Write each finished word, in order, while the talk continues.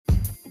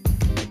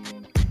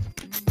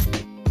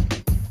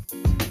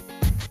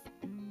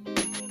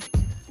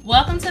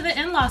Welcome to the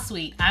In-Law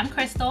Suite. I'm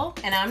Crystal.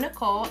 And I'm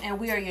Nicole, and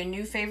we are your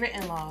new favorite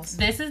in-laws.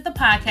 This is the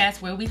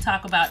podcast where we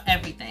talk about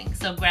everything.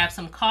 So grab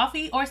some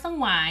coffee or some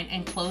wine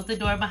and close the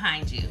door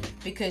behind you.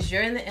 Because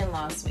you're in the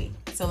in-law suite.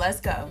 So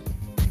let's go.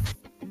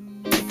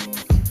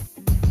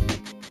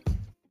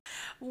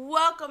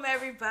 Welcome,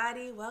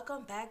 everybody.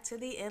 Welcome back to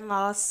the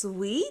in-law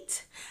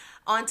suite.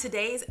 On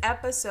today's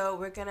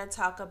episode, we're going to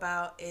talk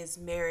about, is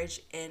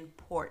marriage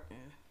important?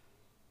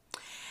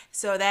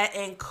 So that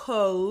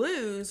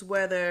includes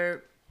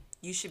whether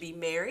you should be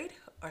married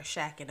or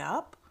shacking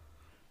up.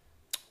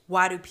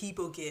 Why do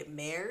people get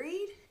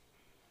married?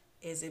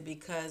 Is it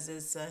because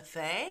it's a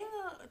thing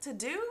to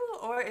do,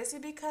 or is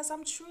it because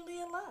I'm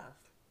truly in love?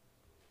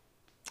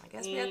 I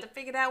guess we have to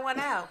figure that one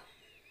out.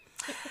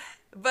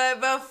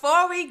 But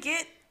before we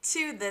get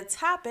to the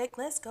topic,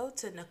 let's go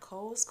to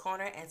Nicole's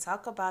Corner and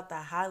talk about the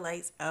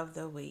highlights of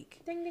the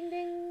week. Ding, ding,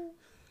 ding.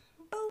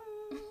 Boom.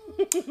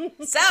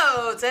 So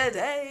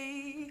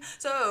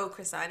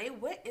Chrisani,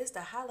 what is the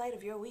highlight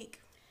of your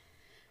week?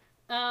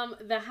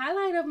 The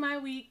highlight of my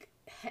week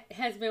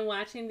has been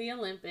watching the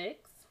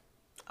Olympics.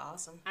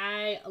 Awesome.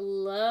 I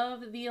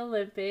love the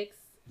Olympics,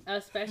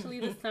 especially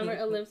the Summer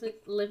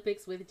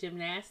Olympics with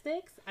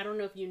gymnastics. I don't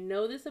know if you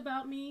know this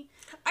about me.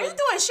 Are you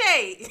throwing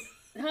shade?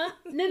 Huh?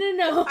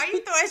 No. Are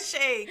you throwing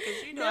shade?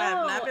 Because you know I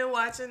have not been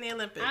watching the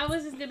Olympics. I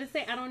was just going to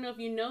say, I don't know if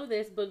you know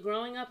this, but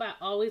growing up, I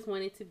always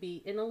wanted to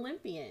be an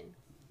Olympian.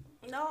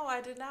 No,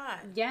 I did not.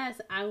 Yes,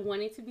 I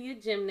wanted to be a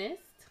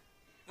gymnast.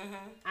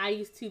 Mm-hmm. I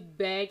used to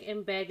beg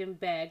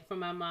for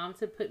my mom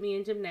to put me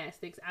in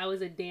gymnastics. I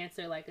was a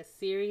dancer, like a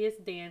serious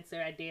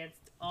dancer. I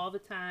danced all the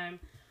time,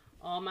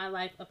 all my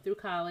life up through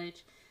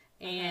college.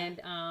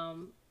 And,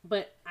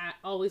 but I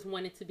always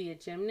wanted to be a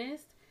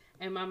gymnast.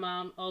 And my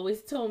mom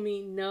always told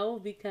me no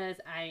because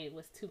I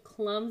was too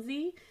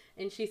clumsy.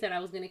 And she said I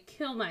was going to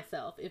kill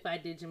myself if I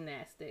did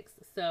gymnastics.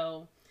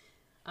 So,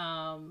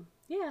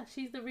 yeah,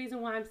 she's the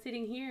reason why I'm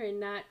sitting here and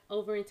not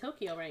over in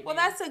Tokyo right now. Well,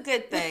 that's a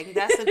good thing.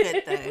 That's a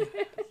good thing.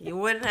 You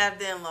wouldn't have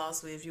the in-law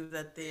suite if you was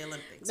at the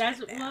Olympics.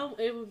 Well,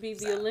 it would be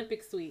the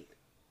Olympic suite.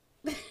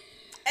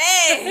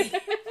 Hey,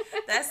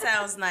 that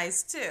sounds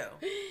nice too.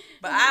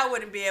 But I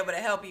wouldn't be able to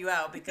help you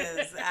out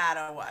because I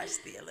don't watch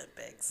the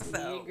Olympics.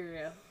 So yeah,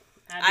 girl.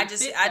 I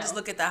just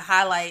look at the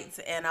highlights,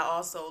 and I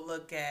also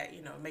look at,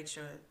 make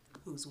sure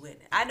who's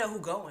winning. I know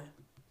who's going.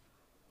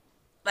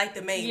 Like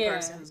the main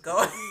person who's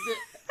going.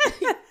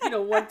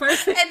 One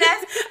person. And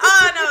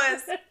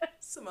it's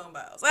Simone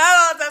Biles.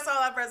 Oh, that's all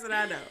that person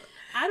I know.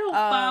 I don't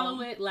follow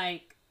it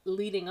like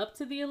leading up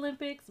to the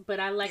Olympics, but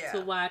I like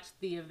to watch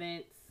the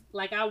events.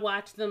 Like I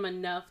watch them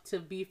enough to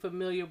be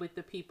familiar with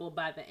the people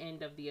by the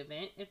end of the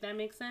event, if that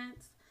makes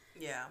sense.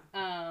 Yeah.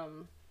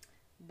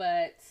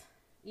 But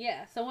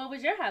yeah. So what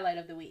was your highlight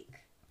of the week?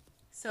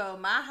 So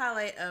my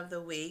highlight of the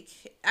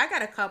week, I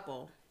got a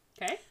couple.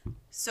 Okay.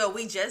 So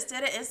we just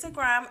did an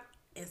Instagram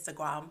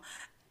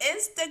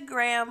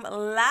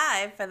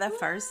Live for the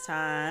first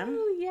time.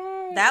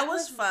 Yay. That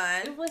was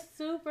fun. It was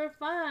super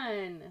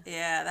fun.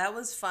 Yeah, that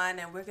was fun,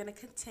 and we're going to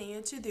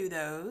continue to do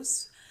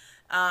those.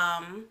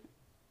 I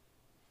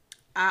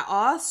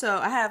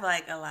have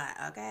like a lot,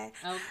 okay?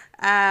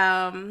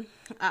 I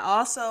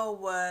also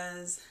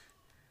was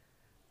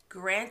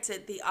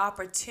granted the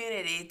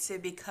opportunity to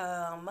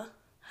become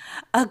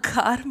a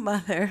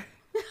godmother.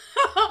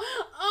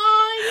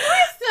 Oh, you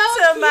were so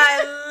to cute. My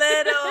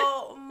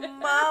little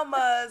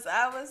mamas.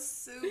 I was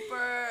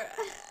super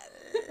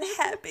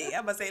happy.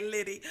 I'm going to say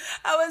Liddy.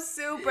 I was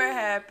super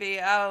happy.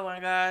 Oh, my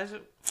gosh.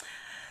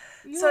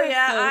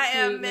 I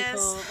am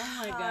Miss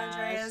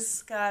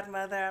Andrea's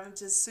godmother. I'm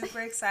just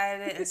super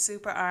excited and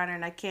super honored.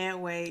 And I can't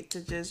wait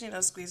to just,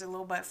 squeeze a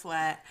little butt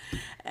flat.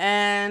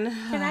 And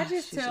can I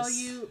just tell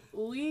you,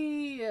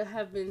 we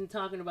have been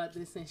talking about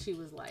this since she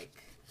was like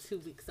 2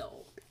 weeks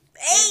old.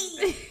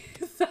 Hey!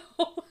 So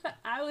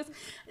I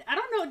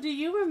don't know, do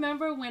you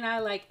remember when I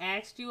like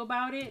asked you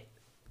about it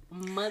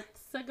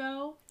months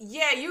ago?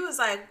 Yeah, you was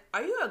like,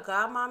 are you a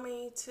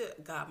godmommy?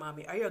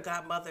 Are you a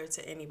godmother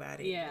to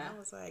anybody? Yeah. And I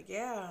was like,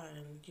 yeah.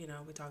 And,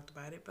 we talked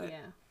about it. But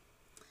yeah.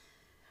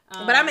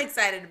 But I'm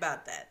excited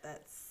about that.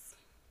 That's...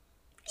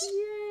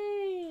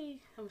 Yay.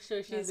 I'm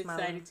sure she's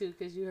excited too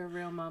because you're her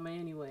real mama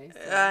anyway.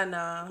 So. I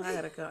know.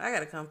 I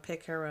gotta come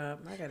pick her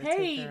up. Did I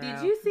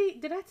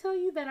tell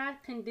you that I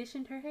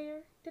conditioned her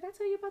hair? Did I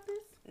tell you about this?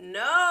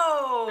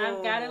 No.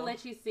 I've got to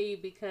let you see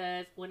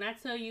because when I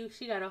tell you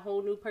she got a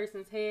whole new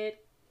person's hair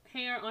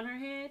on her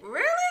head.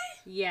 Really?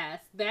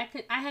 Yes.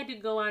 I had to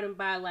go out and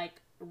buy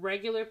like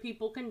regular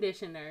people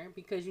conditioner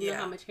because you know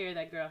how much hair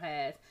that girl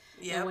has.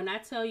 Yeah. And when I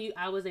tell you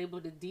I was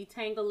able to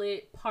detangle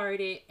it, part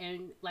it,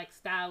 and like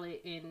style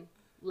it in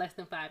less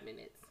than 5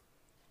 minutes.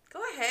 Go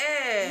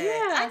ahead.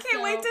 Yeah. I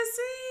can't wait to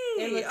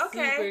see. It looks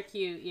super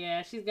cute.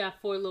 Yeah. She's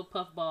got 4 little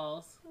puff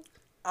balls.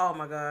 Oh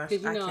my gosh.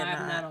 Because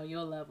I'm not on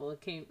your level. I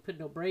can't put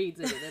no braids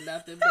in it or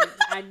nothing. But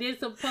I did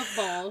some puff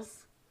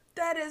balls.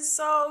 That is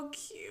so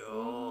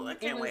cute. I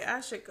can't wait.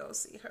 I should go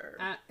see her.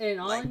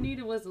 All I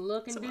needed was a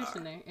little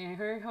conditioner. And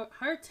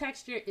her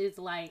texture is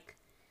like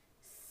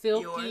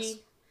silky. Yours?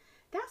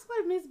 That's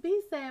what Miss B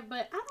said,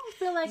 but I don't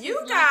feel like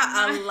you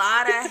got a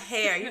lot of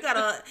hair. You got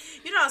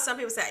how some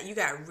people say you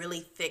got really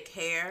thick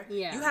hair.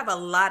 Yeah. You have a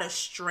lot of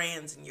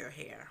strands in your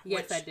hair.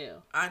 Yes, I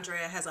do.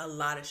 Andrea has a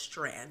lot of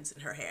strands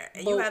in her hair,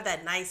 and you have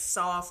that nice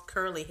soft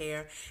curly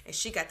hair, and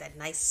she got that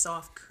nice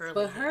soft curly.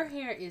 But her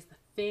hair is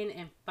thin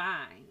and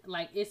fine.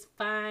 Like, it's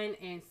fine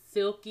and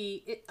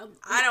silky.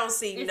 I don't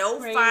see no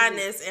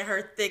fineness in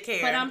her thick hair.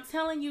 But I'm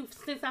telling you,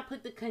 since I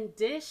put the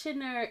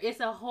conditioner, it's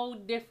a whole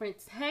different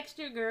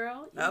texture,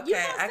 girl.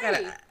 Okay,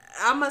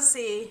 I'm gonna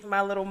see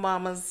my little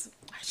mama's.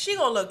 She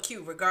gonna look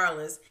cute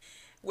regardless.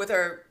 With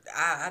her,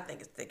 I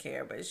think it's thick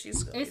hair, but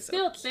she's gonna it's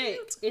still thick.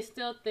 It's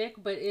still thick,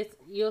 but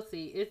you'll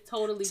see, it's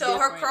totally so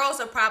different. Her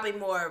curls are probably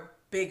more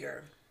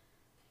bigger.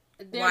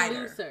 They're wider.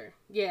 Looser.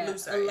 Yeah,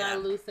 a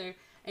lot looser.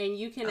 And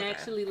you can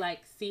actually, like,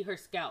 see her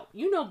scalp.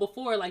 You know,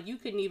 before, like, you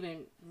couldn't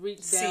even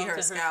reach down to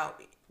her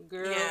scalp.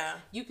 Girl,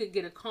 you could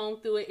get a comb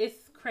through it.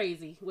 It's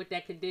crazy with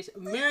that condition.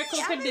 Miracle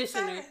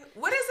conditioner.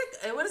 What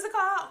is it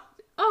called?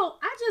 Oh,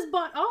 I just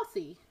bought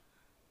Aussie.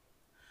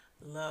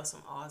 Love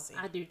some Aussie.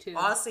 I do, too.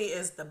 Aussie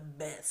is the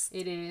best.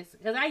 It is.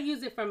 Because I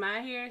use it for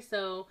my hair,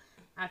 so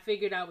I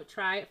figured I would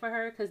try it for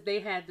her. Because they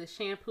had the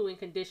shampoo and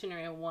conditioner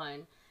in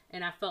one.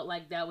 And I felt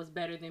like that was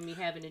better than me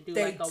having to do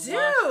like a wash.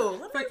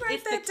 Let me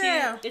write that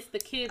down. It's the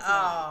kids.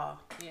 Oh,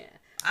 yeah.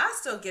 I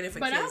still get it for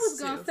kids. But I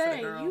was gonna say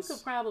you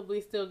could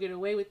probably still get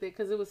away with it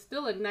because it was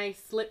still a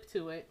nice slip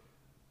to it.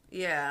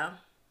 Yeah.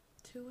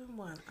 2-in-1.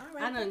 All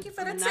right. Thank you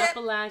for the tip.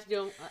 Monopolized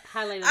your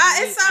highlight.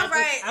 It's all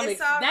right.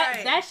 It's all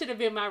right. That should have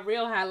been my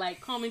real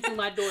highlight, combing through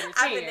my daughter's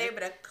hair. I've been able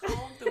to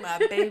comb through my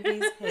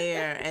baby's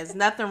hair. There's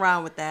nothing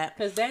wrong with that.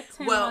 Because that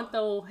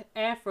 10-month-old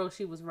afro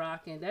she was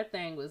rocking, that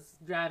thing was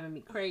driving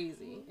me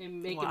crazy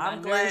and making my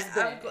nerves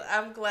bad.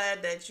 I'm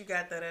glad that you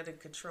got that under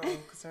control.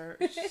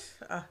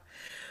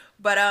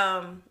 But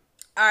all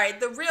right,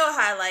 the real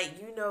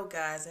highlight,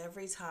 guys,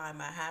 every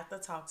time I have to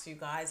talk to you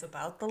guys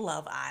about the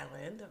Love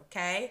Island,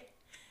 okay?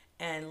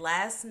 And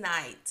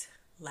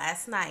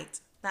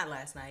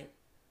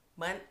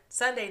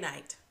Sunday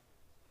night,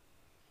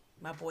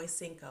 my boy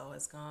Cinco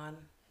has gone.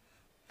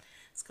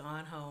 It's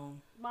gone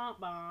home. Bonk,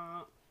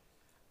 bonk.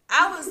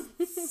 I was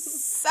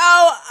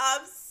so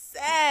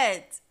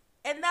upset.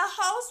 And the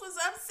host was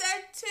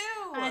upset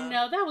too. I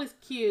know, that was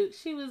cute.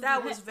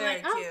 That was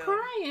very cute. I'm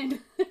crying.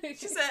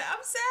 She said,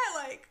 I'm sad,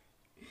 like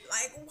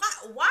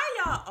why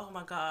y'all, oh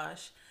my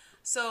gosh.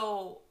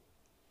 So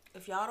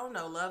if y'all don't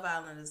know, Love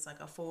Island is like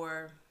a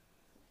 5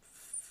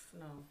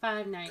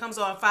 nights. Comes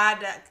on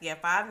 5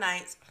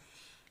 nights.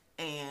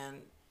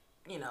 And,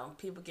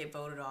 people get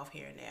voted off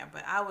here and there.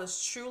 But I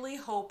was truly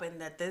hoping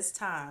that this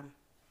time,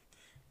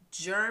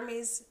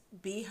 Jeremy's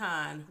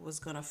behind was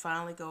going to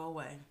finally go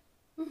away.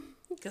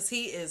 Because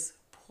he is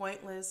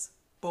pointless,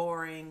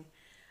 boring.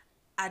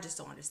 I just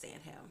don't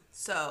understand him.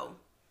 So,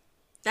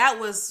 that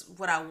was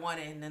what I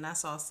wanted. And then I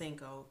saw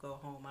Cinco go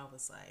home. I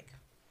was like,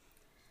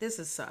 this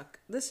just sucks.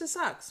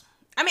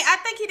 I mean, I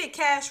think he did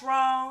Cash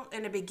wrong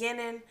in the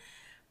beginning.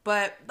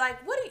 But, like,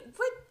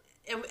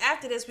 and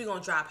after this, we're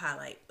going to drop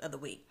highlight of the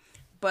week.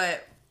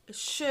 But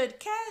should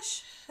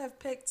Cash have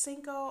picked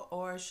Cinco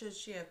or should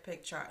she have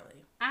picked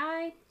Charlie?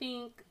 I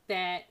think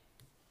that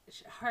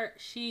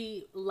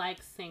she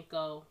likes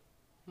Cinco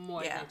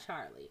more than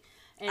Charlie.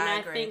 And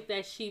I think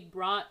that she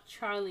brought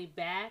Charlie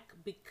back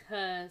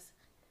because,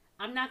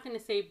 I'm not going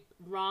to say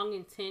wrong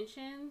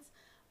intentions,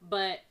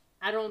 but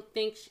I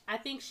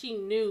think she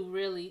knew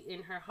really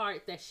in her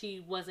heart that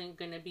she wasn't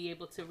going to be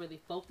able to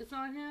really focus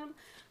on him.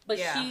 But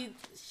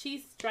she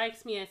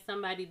strikes me as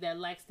somebody that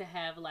likes to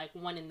have like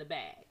one in the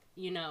bag,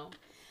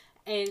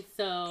 And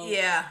so...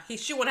 Yeah,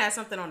 she would have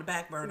something on the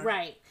back burner.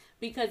 Right.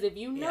 Because if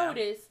you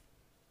notice,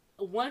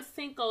 once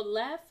Cinco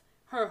left,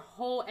 her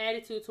whole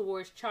attitude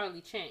towards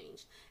Charlie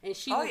changed. And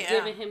she was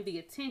giving him the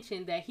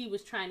attention that he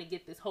was trying to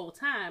get this whole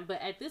time.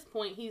 But at this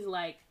point, he's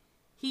like...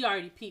 He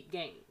already peeped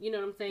game. You know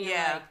what I'm saying?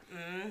 Yeah.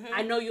 Like,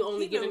 I know you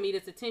only giving me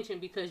this attention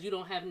because you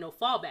don't have no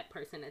fallback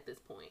person at this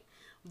point.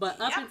 But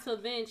up until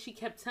then, she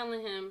kept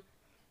telling him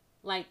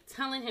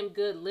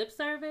good lip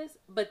service,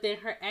 but then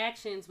her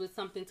actions was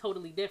something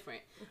totally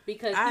different.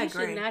 Because he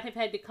should not have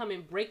had to come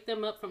and break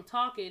them up from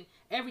talking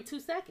every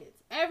 2 seconds.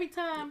 Every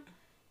time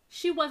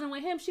she wasn't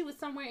with him, she was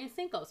somewhere in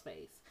Cinco's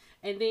face.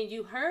 And then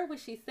you heard what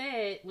she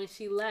said when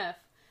she left.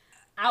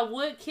 I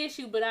would kiss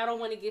you, but I don't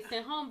want to get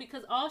sent home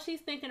because all she's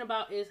thinking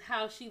about is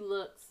how she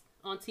looks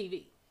on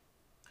TV.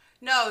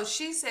 No,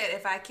 she said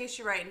if I kiss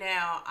you right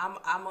now, I'm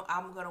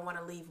gonna want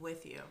to leave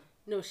with you.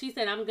 No, she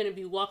said I'm gonna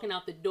be walking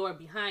out the door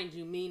behind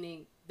you,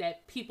 meaning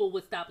that people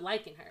would stop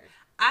liking her.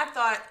 I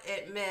thought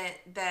it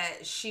meant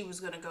that she was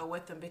gonna go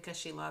with him because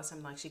she loves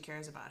him, like she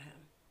cares about him.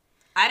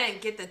 I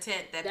didn't get the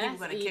tint that people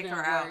were gonna kick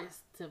her out.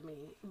 To to me.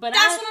 But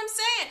that's what I'm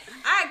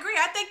saying. I agree.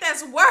 I think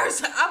that's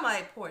worse. I'm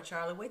like, poor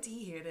Charlie. Wait till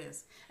he hear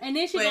this. And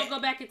then she gonna go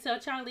back and tell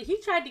Charlie, he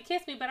tried to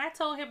kiss me, but I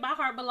told him my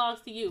heart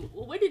belongs to you.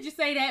 Well, when did you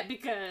say that?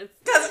 Because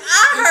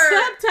I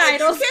heard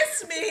subtitles. If you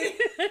kiss me,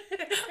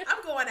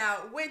 I'm going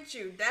out with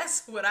you.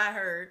 That's what I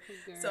heard.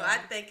 Girl. So I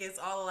think it's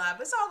all a lie.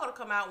 But it's all gonna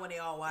come out when they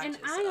all watch it. And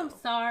I am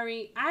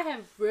sorry. I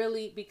have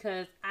really,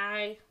 because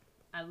I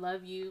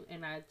love you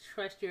and I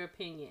trust your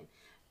opinion.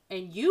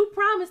 And you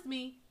promised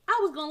me I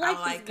was gonna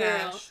like this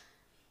girl. Gosh.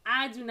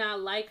 I do not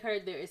like her.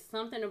 There is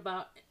something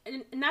about,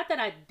 not that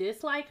I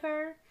dislike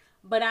her,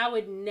 but I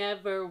would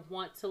never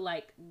want to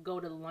like go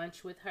to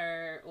lunch with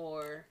her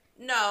or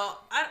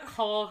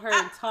call her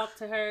and talk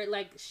to her.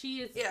 Like,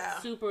 she is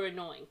super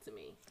annoying to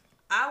me.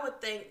 I would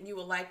think you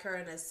would like her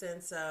in a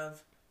sense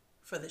of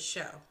for the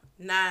show,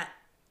 not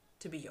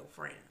to be your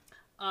friend.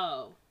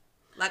 Oh,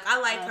 like I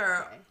like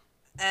her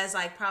as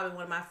like probably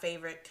one of my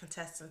favorite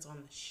contestants on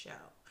the show.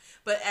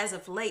 But as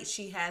of late,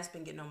 she has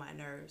been getting on my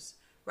nerves.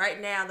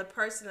 Right now, the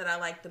person that I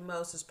like the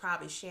most is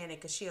probably Shannon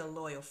because she's a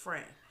loyal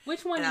friend.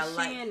 Which one is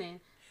Shannon?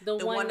 The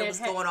one that was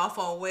going off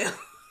on Will.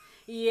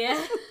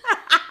 Yeah.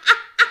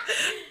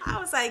 I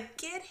was like,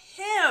 get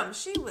him.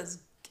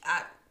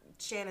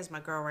 Shannon's my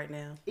girl right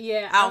now.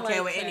 Yeah. I don't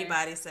care what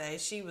anybody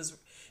says.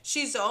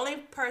 She's the only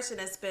person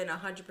that's been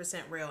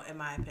 100% real, in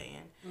my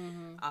opinion.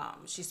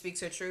 Mm-hmm. She speaks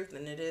her truth,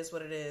 and it is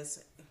what it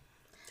is.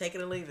 Take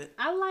it or leave it.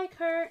 I like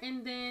her,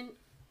 and then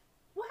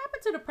what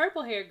happened to the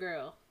purple hair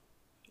girl?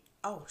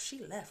 Oh,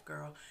 she left,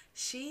 girl.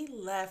 She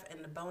left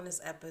in the bonus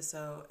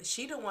episode.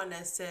 She the one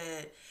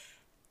that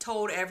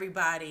told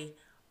everybody,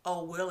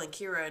 oh, Will and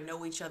Kira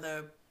know each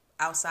other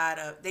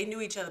they knew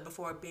each other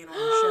before being on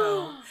the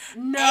show.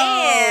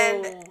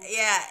 No.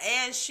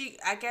 And she,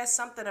 I guess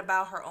something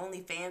about her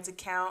OnlyFans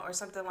account or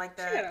something like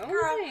that. She got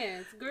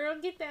OnlyFans.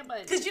 Girl, get that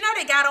money. Because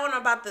they got on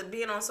about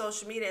being on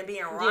social media and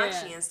being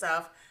raunchy and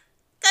stuff.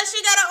 Because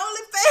she got an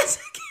OnlyFans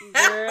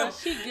account. Girl,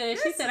 she good.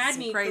 She said, I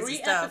need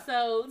 3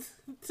 episodes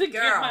to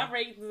get my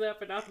ratings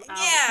up and I'm out.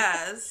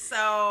 Yeah,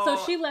 so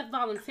she left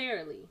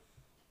voluntarily.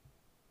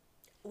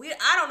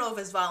 I don't know if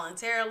it's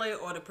voluntarily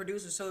or the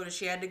producer told her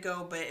she had to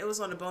go, but it was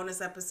on the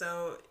bonus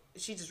episode.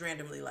 She just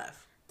randomly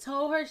left.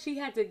 Told her she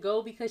had to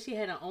go because she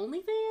had an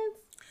OnlyFans?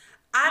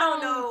 I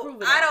don't know.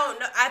 I don't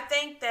know. I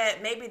think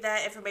that maybe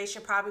that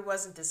information probably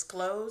wasn't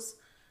disclosed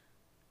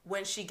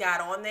when she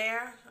got on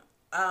there.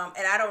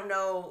 And I don't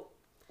know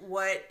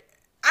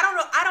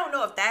I don't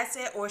know if that's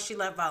it or she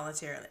left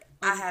voluntarily.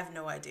 I have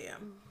no idea.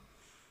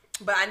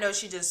 But I know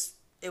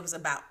it was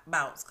about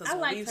bounce because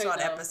when we saw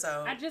the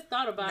episode. I just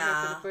thought about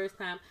her for the first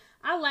time.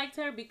 I liked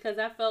her because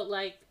I felt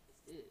like,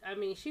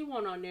 she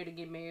wasn't on there to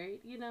get married.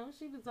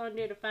 She was on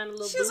there to find a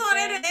little. She was on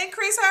there to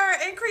increase her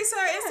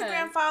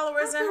Instagram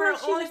followers and her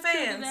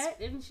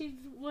OnlyFans. And she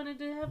wanted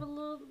to have a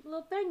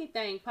little thingy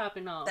thing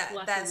popping off.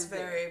 That's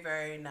very,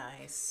 very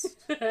nice.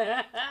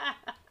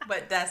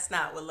 But that's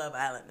not what Love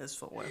Island is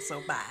for.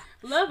 So bye.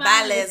 Love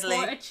Island is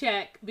for a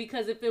check,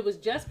 because if it was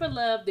just for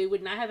love, they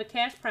would not have a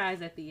cash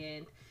prize at the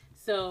end.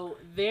 So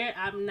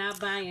I'm not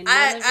buying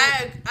none of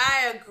it.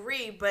 I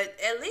agree, but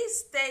at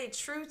least stay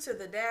true to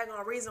the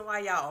daggone reason why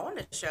y'all on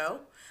the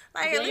show.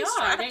 Like, at least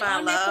try to find love. They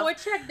on there for a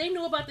check. They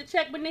knew about the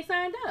check when they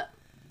signed up.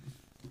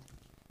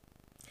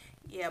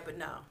 Yeah, but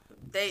no.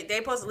 They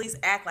supposed to at least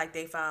act like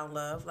they found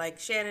love. Like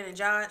Shannon and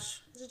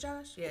Josh. Is it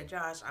Josh? Yeah,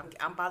 Josh.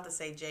 I'm about to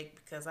say Jake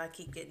because I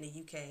keep getting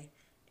the UK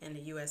and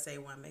the USA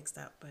one mixed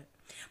up.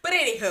 But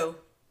anywho.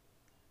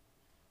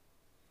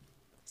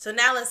 So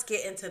now let's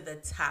get into the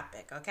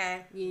topic,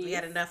 okay? Yes. We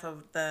got enough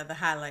of the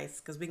highlights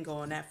because we can go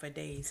on that for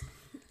days.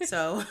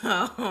 So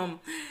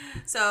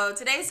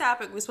today's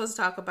topic, we're supposed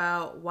to talk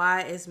about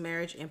why is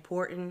marriage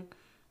important.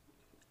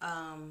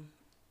 I'm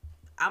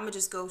going to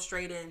just go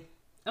straight in.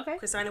 Okay.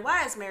 Christina,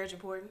 why is marriage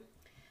important?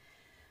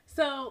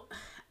 So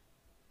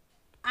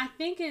I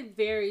think it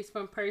varies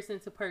from person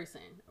to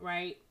person,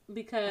 right?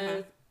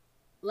 Because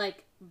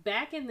like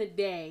back in the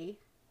day,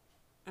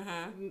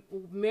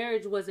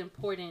 marriage was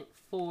important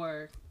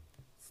for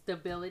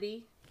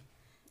stability.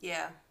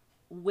 Yeah.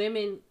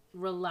 Women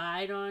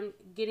relied on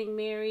getting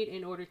married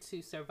in order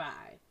to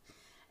survive.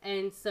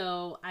 And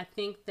so I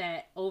think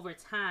that over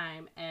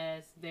time,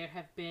 as there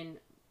have been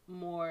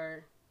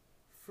more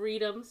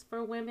freedoms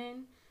for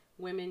women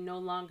no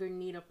longer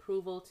need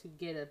approval to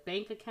get a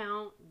bank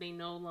account. They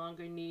no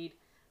longer need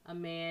a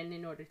man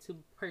in order to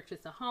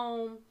purchase a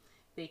home.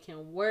 They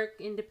can work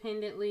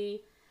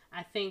independently.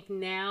 I think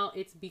now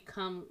it's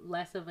become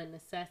less of a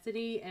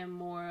necessity and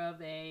more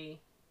of a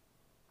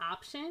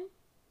option.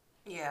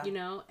 Yeah.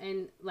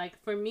 And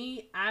like for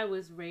me, I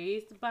was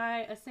raised by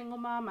a single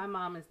mom. My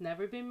mom has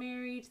never been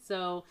married.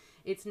 So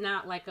it's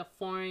not like a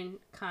foreign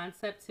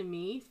concept to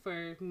me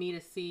for me to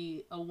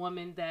see a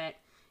woman that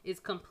is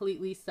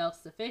completely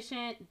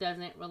self-sufficient,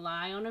 doesn't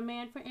rely on a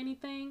man for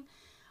anything.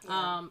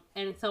 Yeah.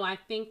 And so I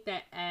think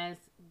that as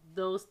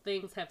those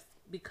things have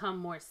become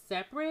more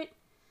separate,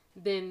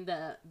 then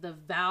the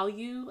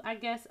value, I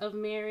guess, of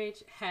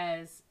marriage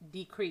has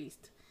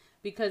decreased.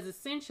 Because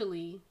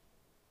essentially,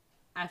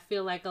 I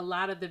feel like a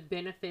lot of the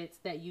benefits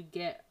that you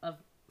get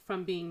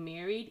from being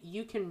married,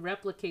 you can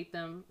replicate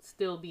them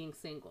still being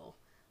single.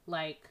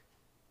 Like,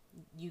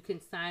 you can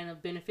sign a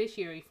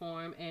beneficiary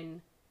form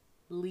and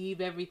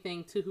leave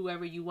everything to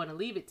whoever you want to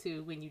leave it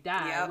to when you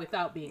die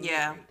without being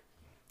married.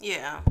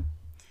 Yeah,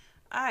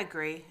 I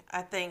agree.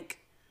 I think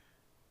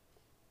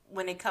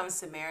when it comes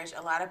to marriage,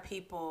 a lot of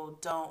people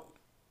don't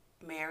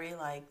marry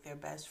like their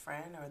best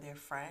friend or their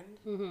friend.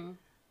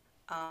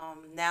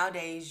 Mm-hmm.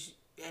 Nowadays,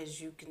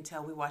 as you can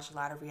tell, we watch a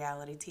lot of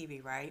reality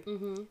TV, right?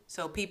 Mm-hmm.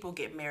 So people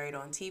get married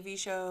on TV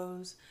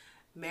shows,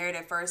 married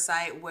at first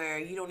sight, where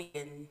you don't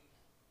even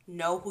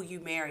know who you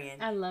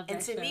marrying. I love that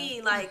And to show.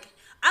 me, like,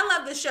 I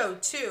love the show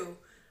too,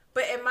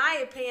 but in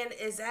my opinion,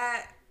 is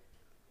that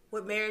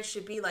what marriage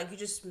should be? Like, you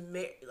just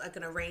like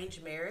an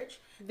arranged marriage?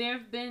 There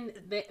have been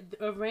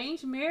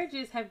arranged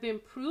marriages have been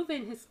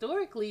proven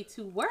historically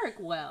to work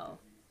well.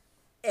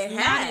 It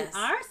Not has. in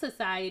our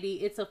society.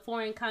 It's a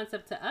foreign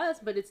concept to us,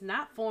 but it's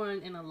not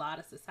foreign in a lot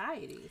of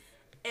societies.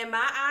 In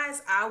my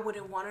eyes, I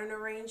wouldn't want an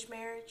arranged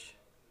marriage.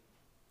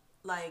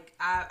 Like,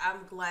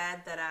 I'm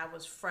glad that I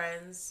was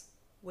friends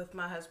with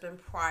my husband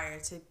prior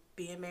to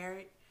being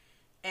married.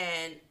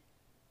 And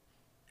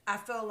I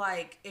feel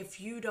like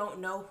if you don't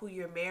know who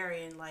you're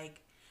marrying,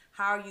 like,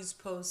 how are you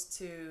supposed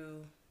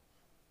to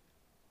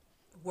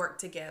work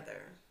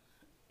together?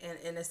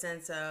 In a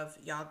sense of,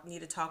 y'all need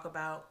to talk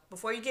about,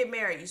 before you get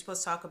married, you're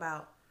supposed to talk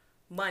about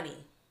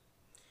money,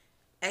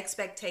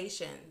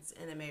 expectations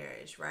in a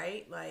marriage,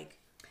 right? Like,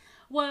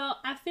 well,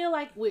 I feel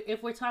like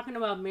if we're talking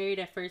about married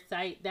at first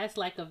sight, that's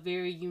like a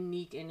very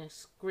unique and a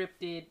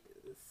scripted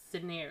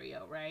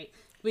scenario, right?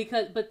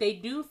 But they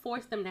do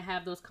force them to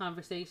have those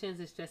conversations.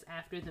 It's just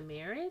after the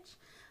marriage.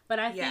 But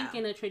I think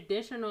in a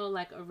traditional,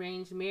 like,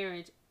 arranged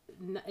marriage,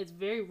 it's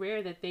very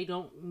rare that they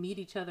don't meet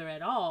each other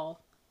at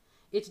all.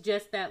 It's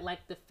just that,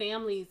 like, the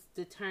families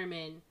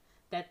determine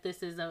that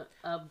this is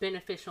a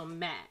beneficial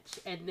match.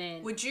 And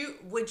then... Would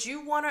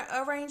you want an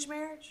arranged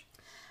marriage?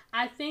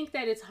 I think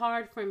that it's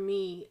hard for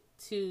me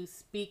to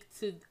speak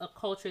to a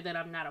culture that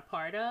I'm not a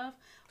part of.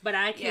 But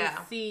I can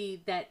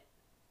see that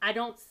I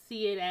don't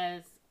see it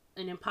as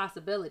an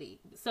impossibility.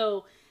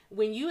 So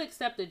when you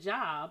accept a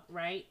job,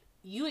 right,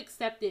 you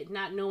accept it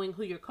not knowing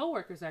who your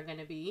coworkers are going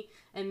to be.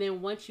 And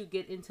then once you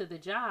get into the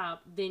job,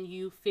 then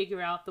you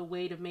figure out the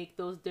way to make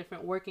those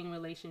different working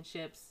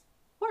relationships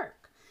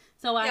work.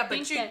 So I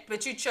think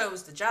but you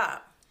chose the job.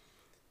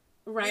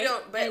 Right. You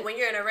don't, but when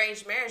you're in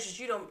arranged marriages,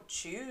 you don't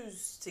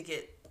choose to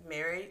get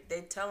married.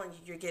 They're telling you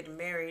you're getting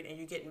married and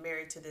you're getting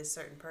married to this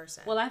certain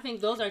person. Well, I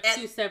think those are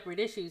two separate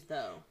issues,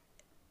 though.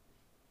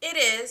 It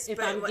is. If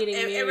but I'm getting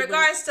married, in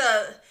regards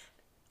to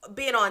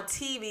being on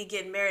TV,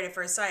 getting married at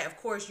first sight, of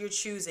course you're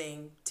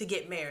choosing to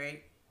get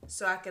married.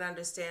 So I can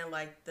understand,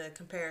 like, the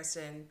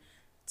comparison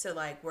to,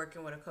 like,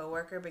 working with a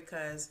coworker,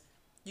 because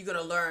you're going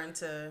to learn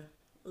to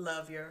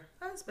love your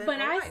husband. But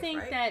I wife, think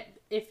right? that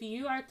if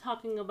you are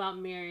talking about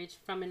marriage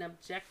from an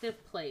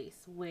objective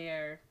place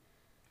where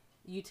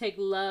you take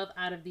love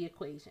out of the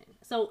equation.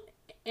 So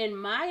in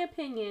my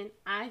opinion,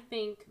 I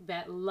think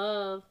that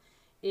love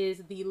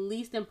is the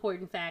least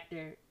important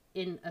factor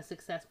in a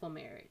successful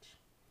marriage.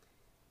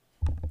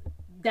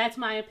 That's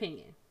my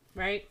opinion,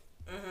 right?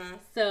 Mm-hmm.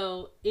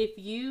 So if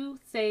you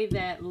say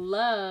that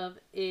love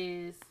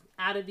is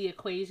out of the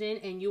equation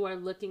and you are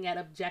looking at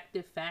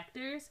objective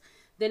factors,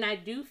 then I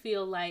do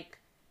feel like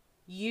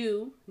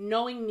you,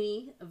 knowing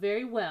me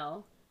very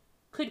well,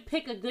 could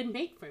pick a good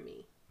mate for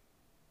me.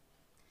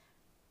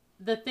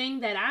 The thing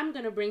that I'm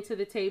going to bring to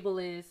the table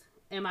is,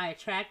 am I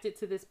attracted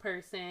to this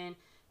person?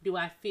 Do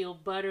I feel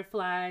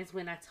butterflies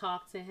when I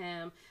talk to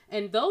him?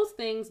 And those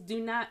things do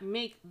not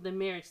make the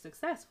marriage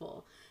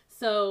successful.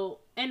 So,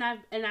 and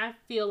I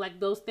feel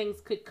like those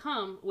things could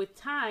come with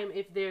time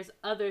if there's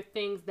other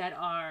things that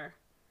are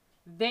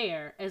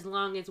there, as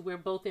long as we're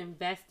both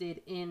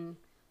invested in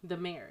the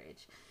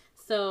marriage.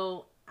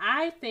 So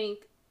I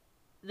think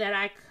that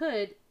I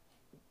could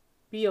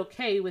be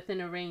okay with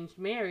an arranged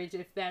marriage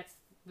if that's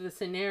the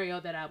scenario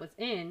that I was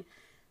in,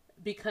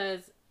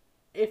 because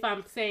if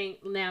I'm saying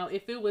now,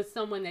 if it was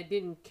someone that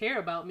didn't care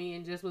about me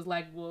and just was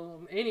like,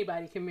 well,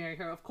 anybody can marry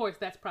her, of course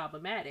that's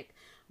problematic.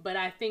 But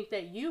I think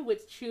that you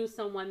would choose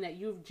someone that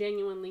you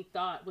genuinely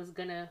thought was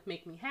going to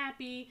make me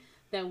happy,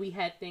 that we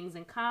had things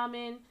in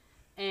common.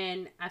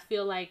 And I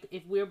feel like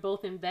if we're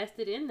both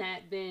invested in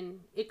that,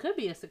 then it could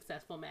be a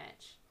successful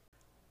match.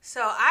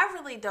 So I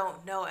really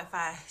don't know if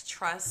I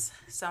trust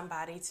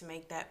somebody to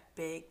make that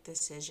big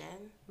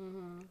decision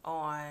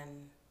on,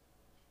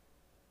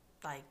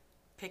 like,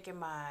 picking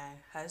my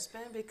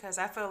husband, because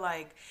I feel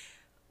like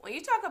when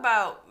you talk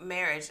about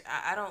marriage,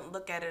 I don't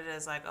look at it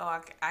as like,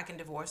 oh, I can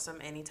divorce them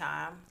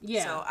anytime.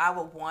 Yeah. So I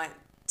would want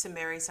to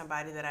marry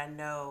somebody that I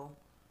know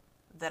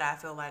that I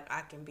feel like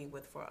I can be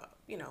with for,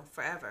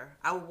 forever.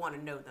 I would want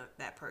to know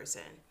that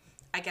person.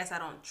 I guess I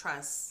don't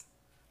trust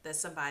that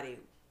somebody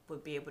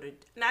would be able to,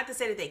 not to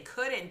say that they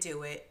couldn't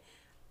do it.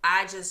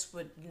 I just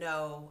would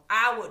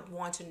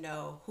want to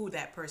know who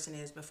that person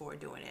is before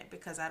doing it,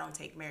 because I don't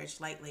take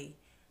marriage lightly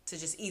to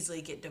just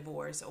easily get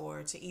divorced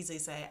or to easily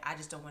say, I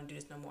just don't want to do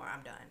this no more,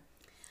 I'm done.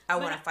 I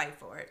want to fight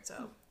for it.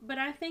 So, but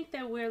I think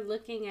that we're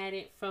looking at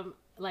it from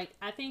like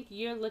I think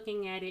you're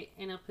looking at it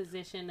in a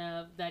position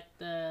of that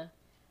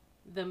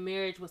the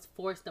marriage was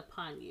forced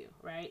upon you,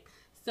 right?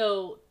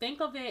 So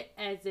think of it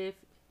as if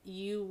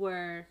you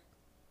were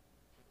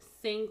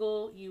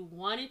single, you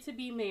wanted to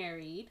be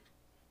married,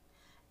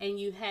 and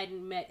you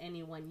hadn't met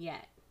anyone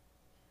yet.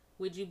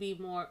 Would you be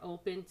more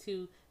open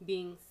to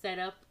being set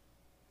up?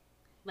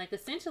 Like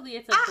essentially,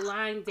 it's a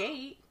blind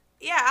date.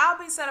 Yeah, I'll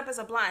be set up as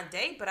a blind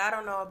date, but I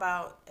don't know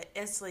about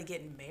instantly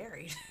getting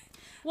married.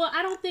 Well,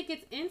 I don't think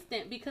it's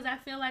instant because I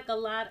feel like a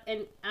lot,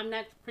 and I'm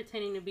not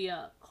pretending to be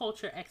a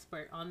culture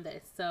expert on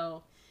this,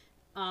 so,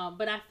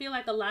 but I feel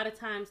like a lot of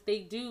times they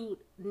do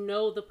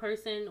know the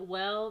person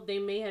well. They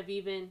may have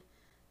even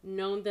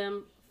known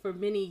them for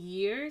many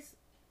years,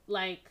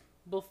 like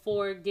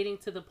before getting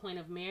to the point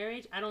of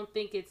marriage. I don't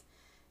think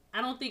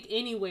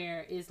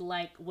anywhere is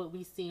like what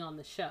we see on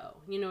the show.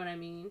 You know what I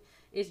mean?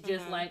 It's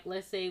just like,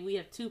 let's say we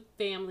have two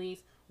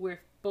families, we're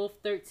both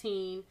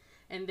 13,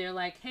 and they're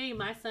like, hey,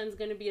 my son's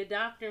going to be a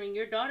doctor and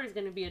your daughter's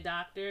going to be a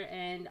doctor,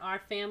 and our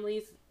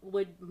families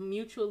would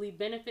mutually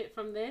benefit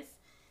from this.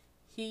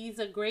 He's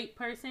a great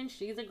person,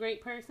 she's a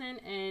great person,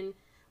 and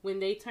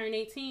when they turn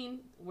 18,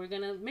 we're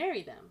going to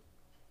marry them.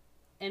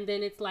 And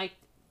then it's like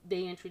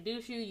they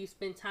introduce you, you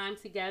spend time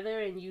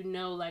together, and you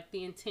know, like,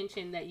 the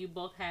intention that you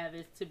both have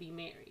is to be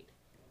married.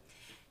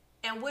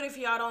 And what if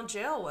y'all don't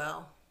gel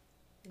well?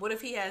 What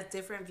if he has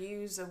different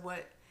views of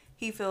what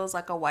he feels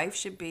like a wife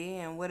should be,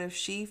 and what if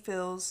she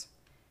feels...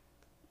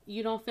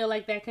 You don't feel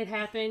like that could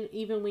happen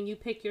even when you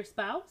pick your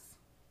spouse?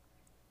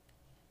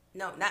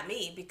 No, not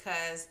me,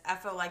 because I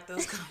feel like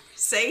those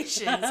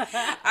conversations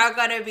are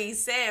going to be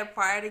said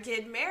prior to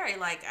getting married.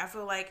 Like, I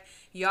feel like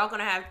y'all going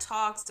to have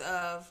talks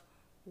of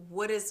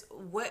what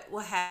will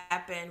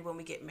happen when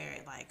we get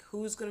married. Like,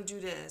 who's going to do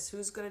this?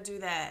 Who's going to do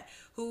that?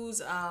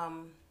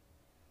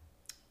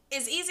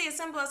 It's easy and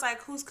simple as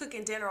like, who's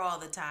cooking dinner all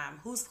the time?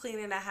 Who's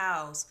cleaning the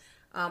house?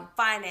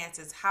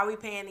 Finances. How are we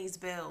paying these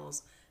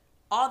bills?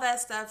 All that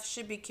stuff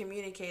should be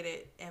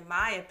communicated, in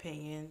my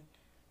opinion,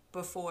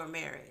 before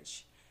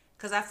marriage.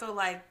 Because I feel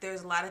like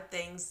there's a lot of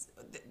things.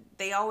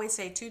 They always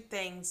say two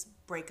things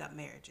break up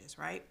marriages,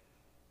 right?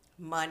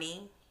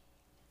 Money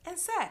and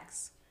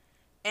sex.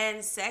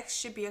 And sex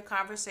should be a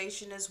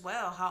conversation as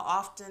well. How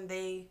often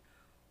they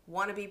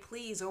want to be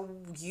pleased, or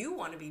you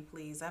want to be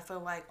pleased. I feel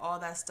like all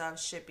that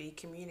stuff should be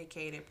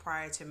communicated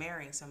prior to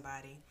marrying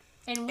somebody.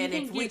 And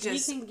we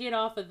can get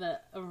off of the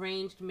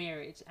arranged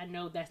marriage. I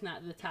know that's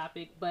not the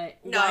topic, but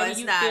why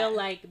do you feel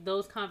like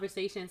those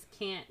conversations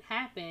can't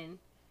happen?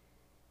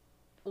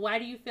 Why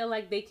do you feel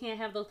like they can't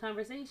have those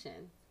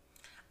conversations?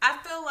 I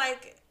feel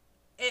like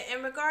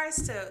in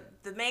regards to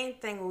the main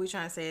thing what we're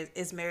trying to say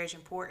is marriage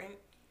important?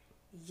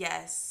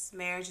 Yes,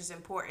 marriage is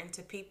important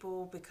to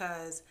people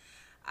because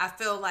I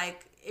feel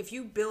like if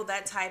you build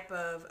that type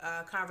of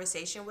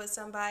conversation with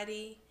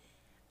somebody,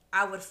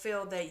 I would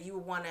feel that you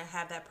want to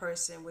have that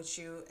person with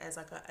you as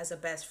like as a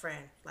best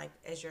friend, like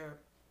as your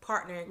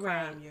partner in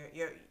crime,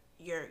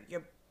 right.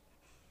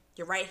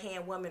 your right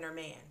hand woman or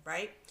man,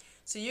 right?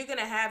 So you're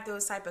gonna have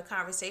those type of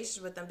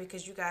conversations with them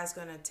because you guys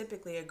gonna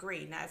typically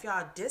agree. Now, if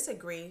y'all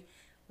disagree,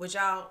 would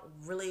y'all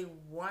really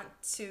want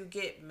to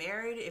get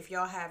married if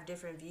y'all have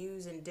different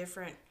views and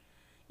different,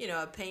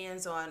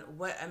 opinions on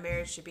what a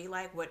marriage should be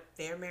like, what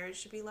their marriage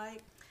should be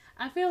like?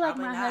 I feel like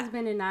my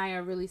husband and I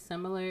are really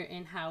similar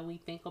in how we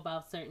think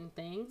about certain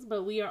things,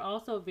 but we are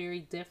also very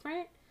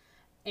different,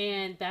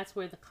 and that's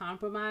where the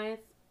compromise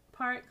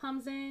part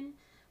comes in.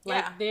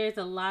 Like, there's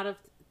a lot of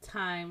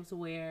times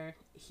where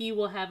he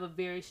will have a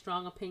very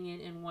strong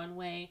opinion in one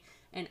way,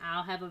 and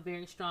I'll have a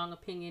very strong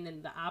opinion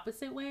in the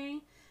opposite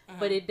way,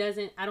 but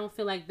I don't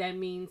feel like that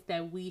means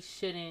that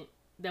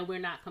that we're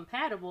not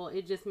compatible.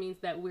 It just means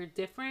that we're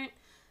different,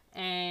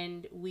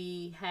 and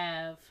we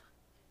have...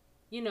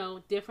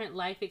 different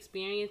life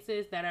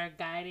experiences that are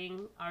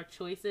guiding our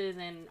choices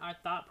and our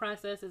thought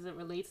process as it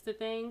relates to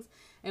things.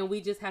 And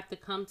we just have to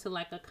come to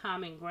like a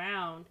common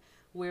ground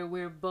where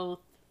we're both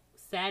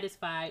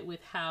satisfied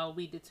with how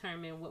we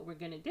determine what we're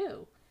going to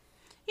do.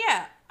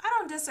 Yeah, I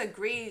don't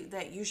disagree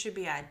that you should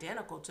be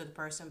identical to the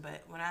person,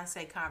 but when I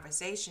say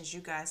conversations,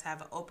 you guys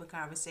have an open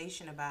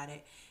conversation about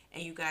it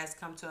and you guys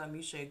come to a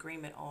mutual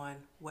agreement on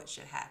what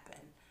should happen.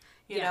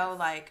 You know,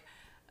 like...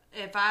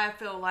 If I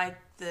feel like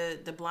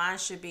the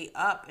blinds should be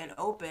up and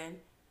open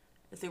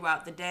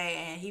throughout the day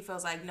and he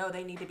feels like, no,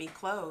 they need to be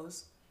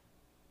closed.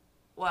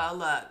 Well,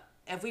 look,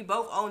 if we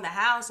both own the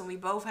house and we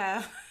both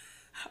have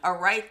a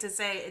right to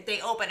say if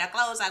they open or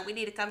close, like we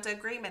need to come to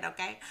agreement,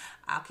 okay?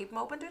 I'll keep them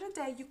open during the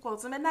day. You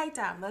close them at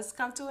nighttime. Let's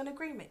come to an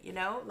agreement,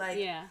 Like,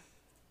 yeah.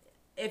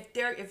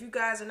 If you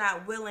guys are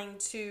not willing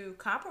to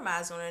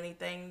compromise on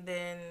anything,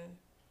 then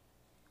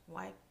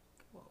why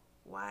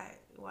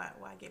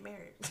get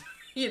married?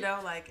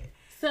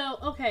 So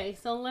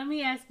let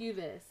me ask you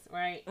this,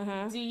 right?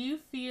 Do you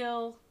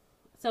feel,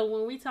 so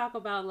when we talk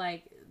about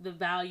like the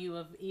value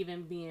of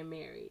even being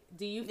married,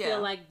 do you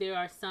feel like there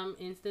are some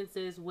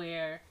instances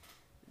where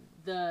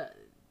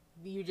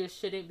you just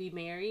shouldn't be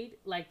married?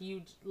 Like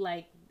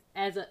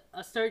as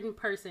a certain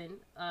person,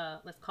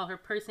 let's call her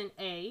person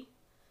A,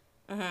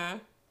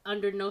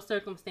 under no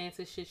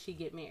circumstances should she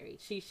get married.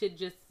 She should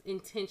just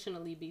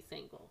intentionally be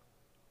single.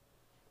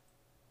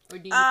 Or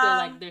do you feel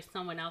like there's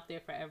someone out there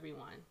for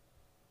everyone?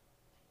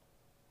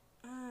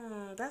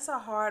 That's a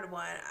hard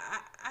one.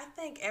 I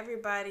think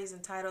everybody's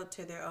entitled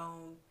to their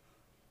own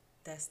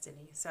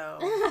destiny. So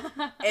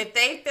if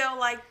they feel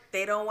like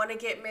they don't want to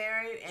get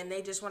married and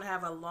they just want to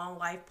have a long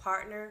life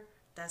partner,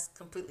 that's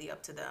completely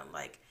up to them.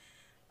 Like,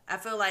 I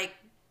feel like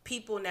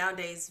people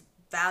nowadays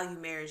value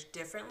marriage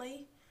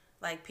differently.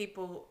 Like,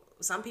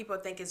 some people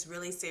think it's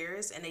really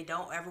serious and they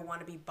don't ever want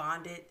to be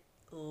bonded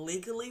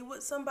legally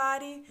with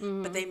somebody,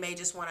 but they may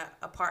just want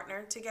a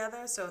partner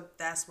together. So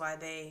that's why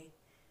they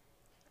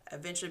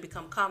eventually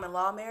become common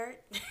law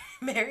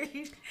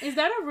married. Is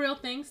that a real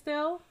thing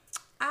still?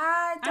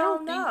 I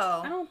don't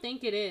know. I don't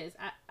think it is.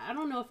 I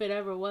don't know if it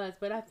ever was,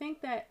 but I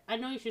think that I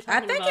know you're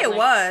talking about. I think it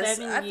was.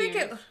 7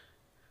 years.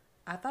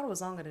 I thought it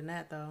was longer than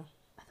that though.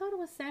 I thought it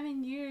was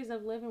 7 years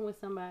of living with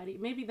somebody.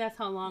 Maybe that's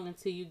how long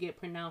until you get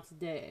pronounced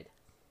dead.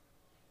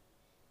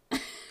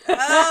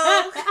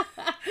 Oh,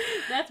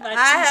 that's my.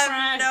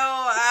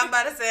 I'm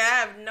about to say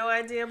I have no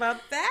idea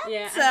about that.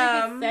 Yeah,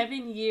 I think it's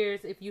 7 years.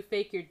 If you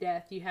fake your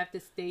death, you have to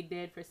stay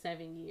dead for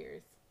 7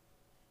 years.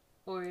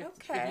 Or if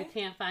you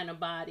can't find a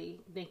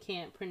body, they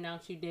can't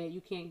pronounce you dead.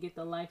 You can't get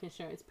the life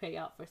insurance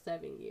payout for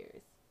 7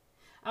 years.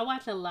 I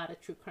watch a lot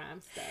of true crime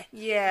stuff.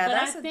 Yeah, but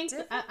that's I think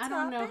I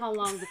don't know topic. how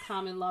long the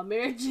common law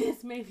marriage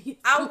is. Maybe it's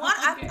I want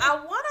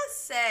to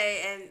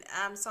say, and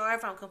I'm sorry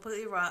if I'm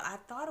completely wrong. I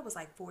thought it was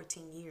like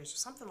 14 years or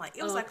something like.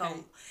 It was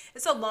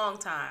it's a long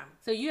time.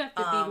 So you have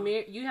to be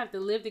married. You have to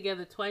live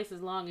together twice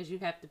as long as you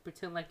have to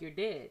pretend like you're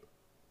dead.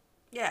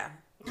 Yeah.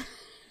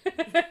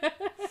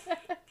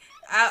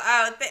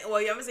 I would think. Well,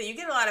 I'm gonna say you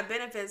get a lot of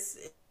benefits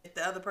if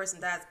the other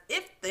person dies,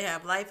 if they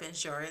have life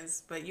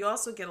insurance, but you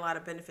also get a lot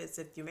of benefits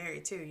if you're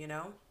married too. You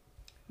know.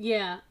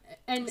 Yeah,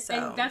 and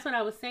that's what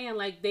I was saying.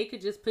 Like, they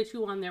could just put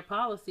you on their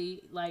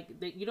policy.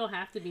 Like, that you don't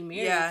have to be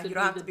married to you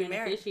don't have be to the be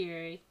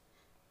beneficiary. Married.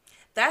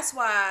 That's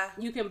why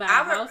you can buy a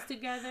house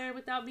together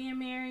without being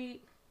married.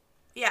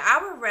 Yeah,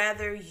 I would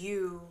rather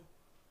you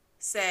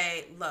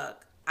say,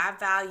 "Look, I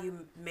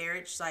value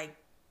marriage, like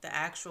the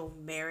actual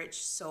marriage,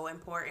 so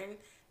important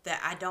that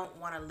I don't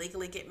want to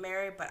legally get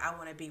married, but I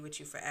want to be with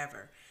you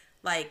forever."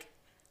 Like,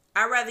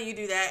 I'd rather you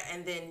do that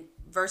and then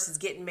versus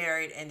getting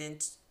married and then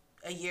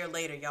a year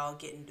later y'all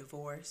getting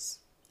divorced,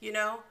 you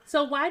know?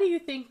 So why do you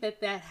think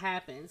that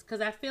happens?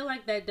 Because I feel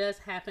like that does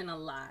happen a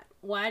lot.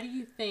 Why do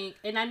you think,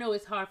 and I know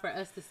it's hard for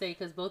us to say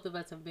because both of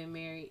us have been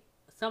married,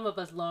 some of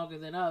us longer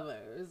than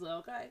others,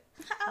 okay?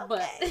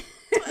 But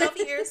 12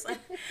 years. No,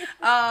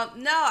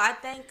 I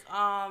think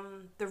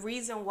the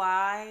reason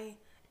why,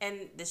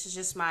 and this is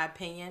just my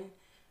opinion,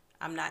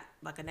 I'm not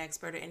like an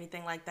expert or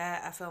anything like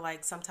that. I feel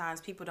like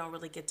sometimes people don't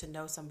really get to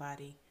know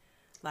somebody.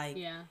 Like,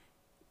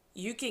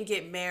 you can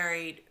get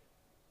married.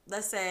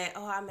 Let's say,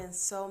 I'm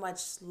so in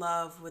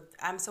love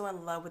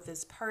with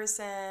this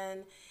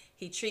person.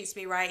 He treats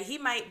me right. He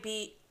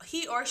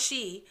or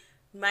she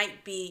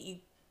might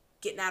be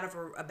getting out of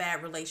a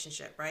bad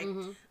relationship, right?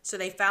 Mm-hmm. So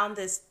they found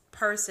this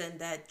person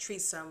that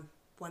treats them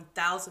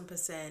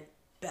 1,000%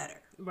 better.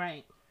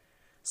 Right.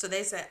 So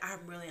they said,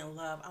 I'm really in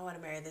love. I want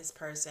to marry this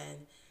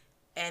person.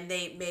 And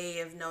they may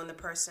have known the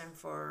person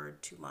for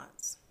 2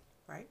 months,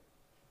 right?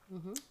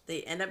 Mm-hmm.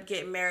 They end up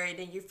getting married,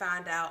 and you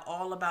find out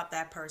all about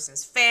that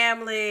person's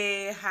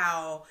family,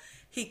 how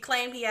he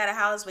claimed he had a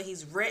house, but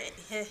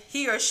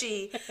he or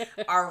she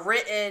are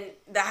renting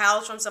the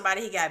house from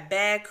somebody. He got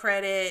bad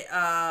credit.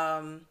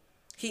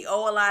 He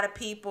owe a lot of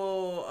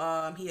people.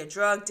 He a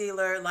drug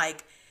dealer.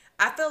 Like,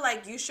 I feel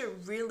like you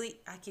should really,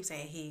 I keep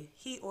saying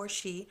he or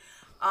she.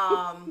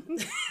 Yeah.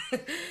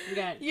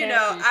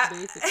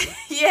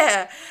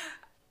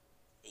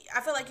 I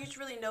feel like you should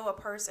really know a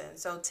person.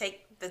 So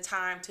take the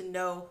time to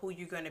know who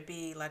you're going to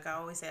be. Like I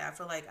always say, I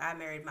feel like I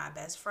married my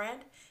best friend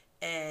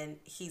and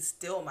he's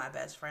still my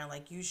best friend.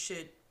 Like, you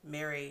should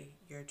marry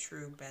your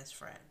true best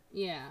friend.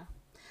 Yeah.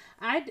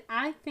 I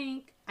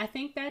think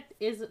that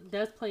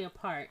does play a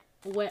part.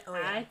 What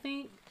I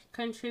think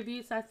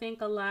contributes, a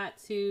lot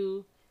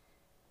to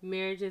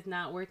marriages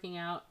not working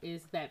out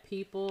is that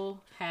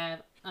people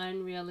have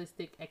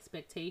unrealistic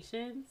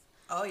expectations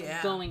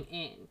going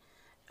in.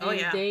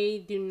 And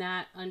they do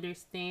not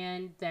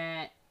understand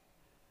that.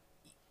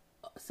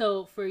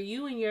 So for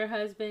you and your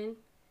husband,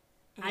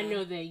 I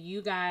know that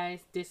you guys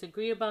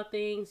disagree about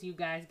things. You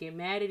guys get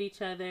mad at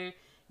each other.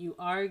 You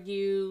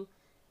argue.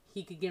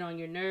 He could get on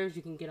your nerves.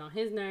 You can get on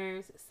his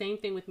nerves. Same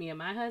thing with me and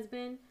my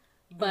husband.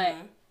 But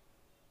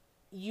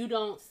you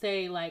don't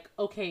say like,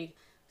 okay,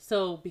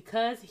 so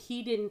because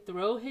he didn't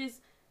throw his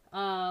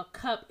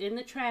cup in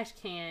the trash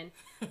can,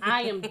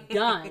 I am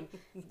done.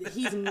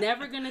 He's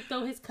never going to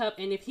throw his cup.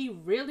 And if he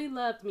really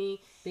loved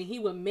me, then he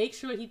would make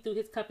sure he threw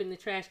his cup in the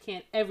trash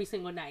can every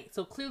single night.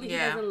 So clearly he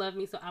doesn't love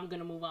me, so I'm going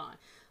to move on.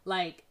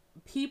 Like,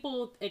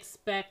 people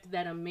expect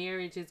that a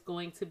marriage is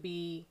going to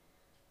be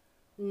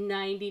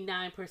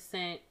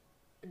 99%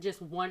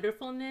 just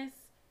wonderfulness.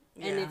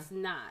 And it's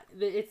not.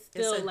 It's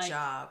still it's a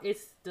job.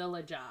 It's still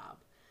a job.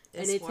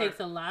 It's and it work. takes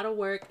a lot of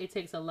work. It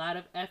takes a lot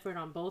of effort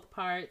on both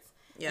parts.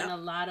 Yep. And a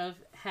lot of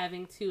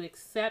having to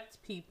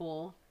accept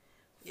people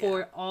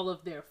for all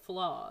of their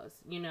flaws,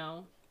 you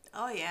know?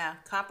 Oh, yeah.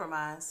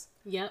 Compromise.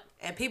 Yep.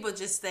 And people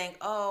just think,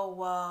 oh,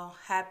 well,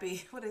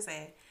 happy, what do they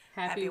say?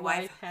 Happy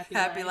wife,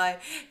 happy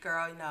life.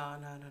 Girl, no.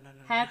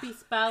 Happy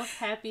spouse,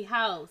 happy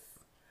house.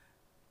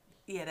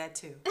 Yeah, that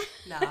too.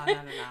 No.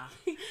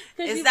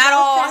 It's not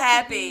all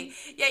happy.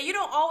 Yeah, you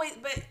don't always,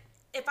 but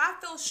if I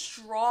feel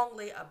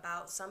strongly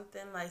about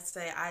something, like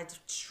say I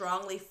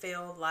strongly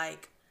feel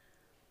like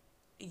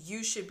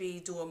you should be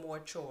doing more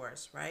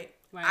chores, right?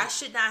 I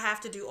should not have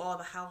to do all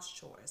the house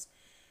chores.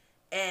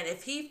 And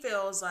if he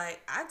feels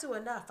like I do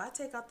enough, I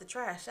take out the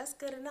trash, that's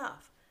good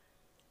enough.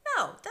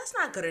 No, that's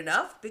not good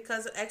enough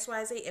because of X,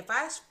 Y, Z.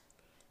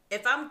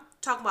 If I'm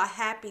talking about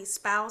happy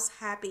spouse,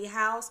 happy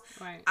house,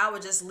 I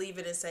would just leave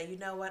it and say, you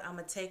know what, I'm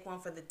going to take one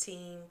for the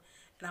team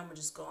and I'm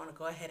just going to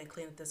go ahead and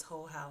clean up this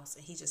whole house.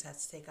 And he just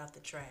has to take out the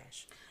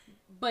trash.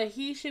 But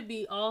he should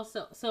be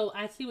also, so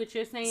I see what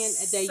you're saying,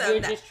 that you're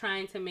just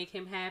trying to make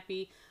him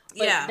happy.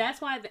 But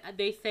that's why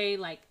they say,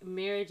 like,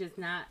 marriage is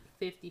not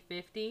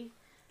 50-50.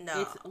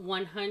 No. It's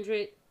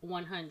 100-100.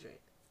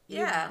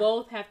 You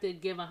both have to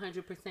give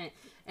 100%.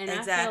 And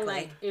I feel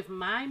like if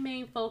my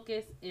main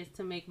focus is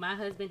to make my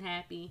husband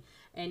happy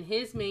and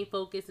his main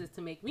focus is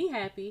to make me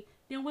happy,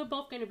 then we're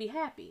both going to be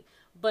happy.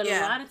 But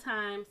a lot of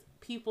times,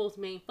 people's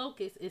main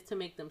focus is to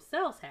make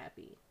themselves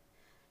happy.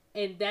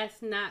 And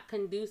that's not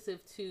conducive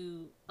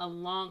to a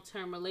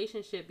long-term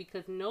relationship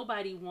because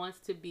nobody wants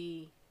to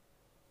be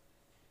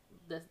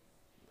the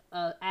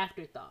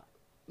afterthought,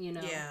 you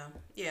know?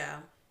 Yeah.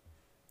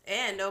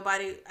 And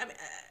nobody, I mean,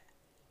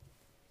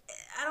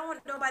 I don't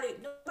want nobody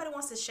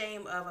wants the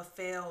shame of a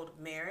failed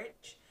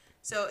marriage.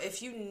 So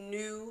if you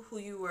knew who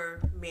you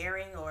were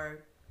marrying or,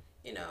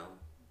 you know,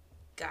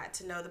 got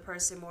to know the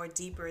person more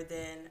deeper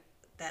than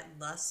that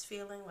lust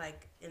feeling,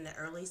 like in the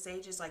early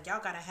stages, like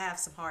y'all got to have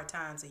some hard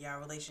times in y'all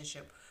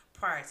relationship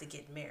prior to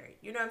getting married.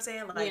 You know what I'm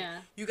saying? Like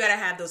you got to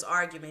have those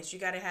arguments. You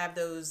got to have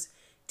those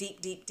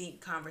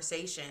deep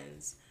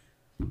conversations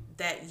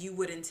that you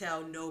wouldn't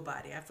tell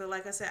nobody. I feel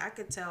like I said, I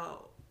could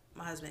tell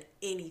my husband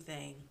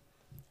anything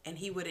and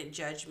he wouldn't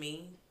judge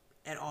me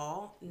at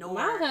all.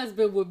 My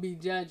husband would be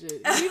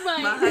judging.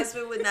 My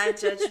husband would not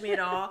judge me at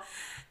all.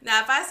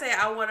 Now, if I say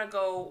I want to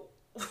go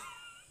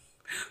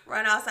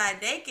run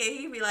outside naked,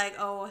 he'd be like,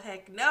 oh,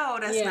 heck no,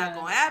 that's not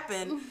going to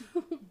happen.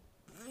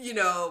 You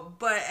know,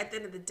 but at the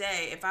end of the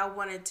day, if I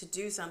wanted to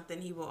do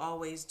something, he will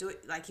always do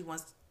it like he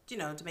wants, you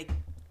know, to make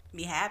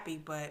me happy.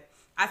 But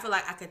I feel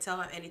like I could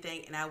tell him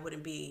anything and I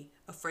wouldn't be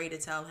afraid to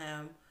tell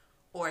him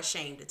or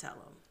ashamed to tell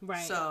him.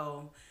 Right.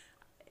 So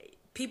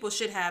people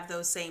should have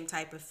those same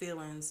type of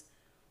feelings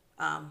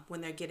when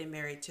they're getting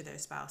married to their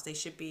spouse. They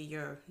should be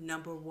your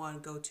number one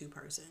go-to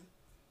person.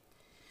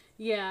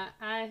 Yeah,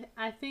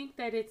 I think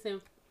that it's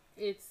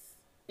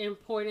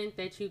important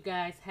that you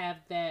guys have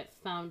that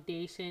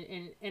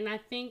foundation. And I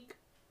think,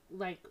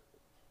 like,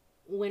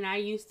 when I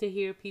used to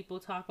hear people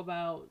talk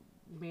about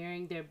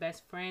marrying their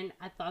best friend,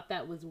 I thought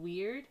that was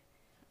weird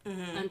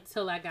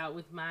until I got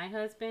with my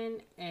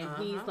husband. And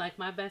he's, like,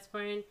 my best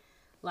friend.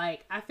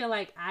 Like, I feel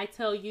like I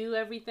tell you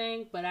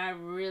everything, but I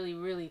really,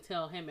 really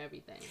tell him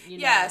everything. You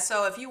know? Yeah,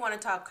 so if you want to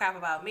talk crap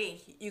about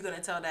me, you're going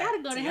to tell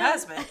that to your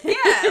husband. Yeah,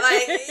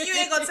 like, you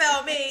ain't going to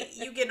tell me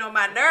you getting on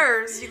my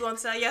nerves. You're going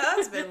to tell your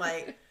husband,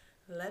 like,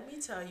 let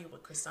me tell you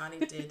what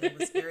Chrisani did that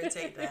was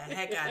irritate the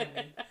heck out of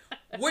me.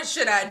 What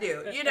should I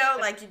do? You know,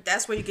 like,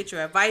 that's where you get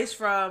your advice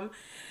from.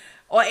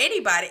 Or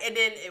anybody. And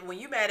then when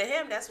you mad at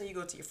him, that's when you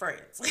go to your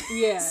friends.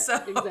 Yeah,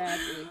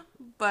 exactly.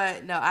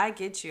 But no, I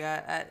get you.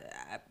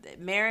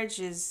 Marriage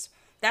is,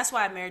 that's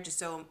why marriage is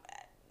so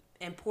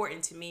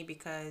important to me,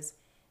 because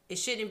it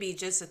shouldn't be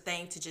just a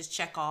thing to just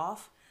check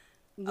off.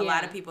 Yeah. A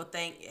lot of people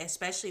think,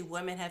 especially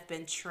women, have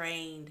been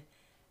trained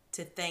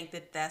to think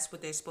that that's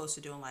what they're supposed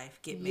to do in life,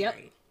 get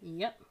married.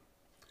 Yep.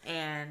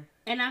 And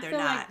I feel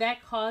like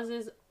that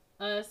causes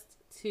us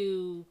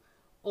to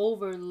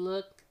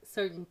overlook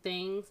certain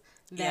things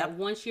that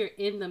once you're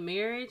in the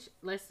marriage,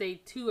 let's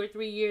say 2 or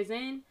 3 years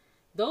in,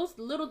 those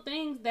little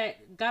things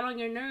that got on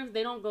your nerves,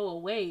 they don't go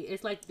away.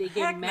 It's like they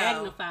get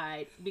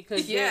magnified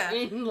because you're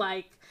in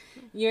like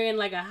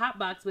a hot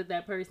box with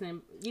that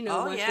person, you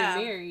know, once you're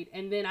married.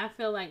 And then I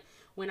feel like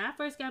when I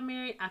first got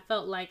married, I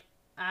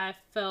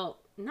felt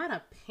not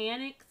a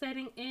panic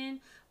setting in,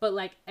 but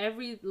like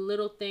every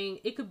little thing,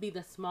 it could be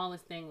the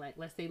smallest thing, like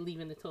let's say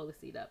leaving the toilet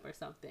seat up or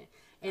something.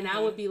 And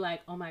I would be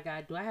like, oh my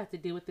God, do I have to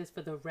deal with this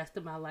for the rest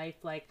of my life?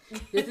 Like,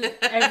 this is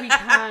every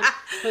time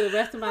for the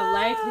rest of my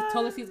life. His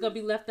toilet seat's going to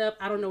be left up.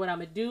 I don't know what I'm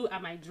going to do. I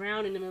might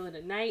drown in the middle of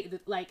the night.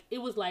 Like, it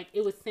was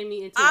send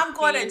me into I'm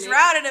going to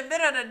drown in the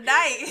middle of the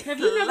night. Have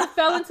you never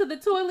fell into the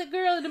toilet,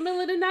 girl, in the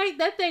middle of the night?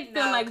 That thing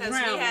feel like drowning. No,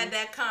 because we had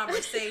that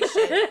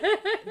conversation.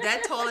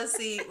 That toilet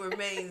seat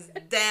remains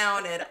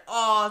down at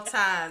all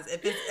times.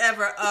 If it's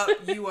ever up,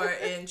 you are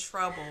in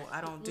trouble.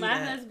 I don't do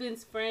that. My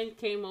husband's friend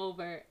came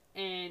over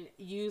and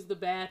used the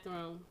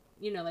bathroom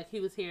like he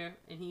was here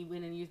and he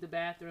went and used the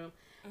bathroom.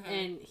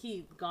 And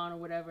he gone or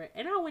whatever,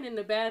 and I went in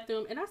the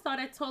bathroom and I saw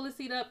that toilet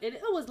seat up, and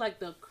it was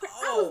like I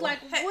was like,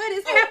 what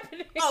is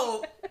happening?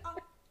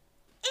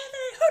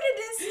 Anthony, who did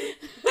this?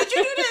 Did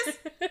you do this?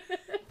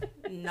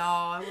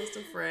 No, it was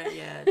the friend.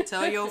 Yeah,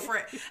 tell your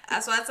friend.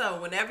 That's why I tell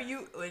them,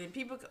 when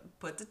people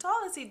put the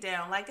toilet seat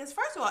down, like, it's,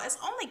 first of all, it's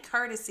only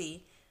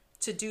courtesy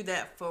to do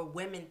that for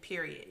women,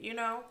 period,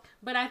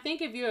 But I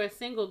think if you're a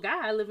single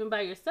guy living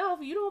by yourself,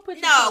 you don't put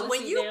your toilet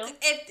seat down.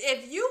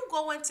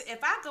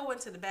 If I go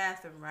into the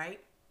bathroom, right?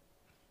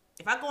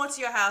 If I go into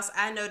your house,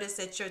 I notice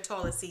that your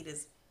toilet seat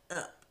is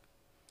up.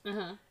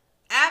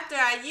 After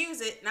I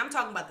use it, and I'm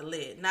talking about the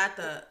lid, not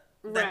the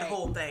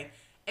whole thing.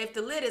 If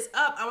the lid is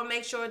up, I'm gonna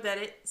make sure that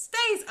it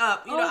stays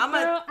up.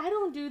 I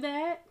don't do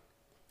that.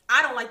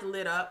 I don't like the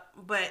lid up,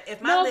 but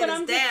if my lid is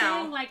down, just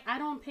saying, like, I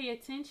don't pay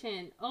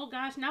attention. Oh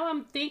gosh, now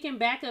I'm thinking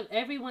back of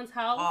everyone's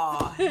house.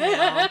 Oh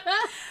hell!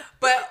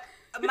 But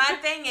my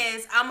thing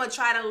is, I'm gonna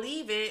try to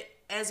leave it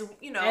as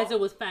as it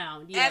was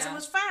found. Yeah. As it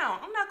was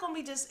found. I'm not gonna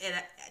be just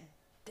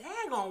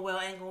daggone well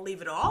ain't gonna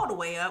leave it all the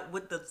way up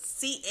with the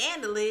seat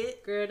and the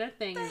lid. Girl, that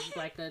thing is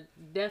like a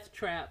death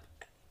trap.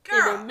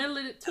 Girl, in the middle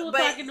of 2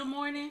 o'clock in the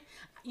morning.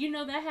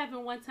 That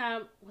happened one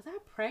time. Was I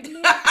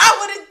pregnant? I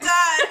would have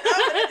died.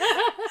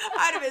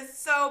 I'd have been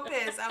so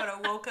pissed. I would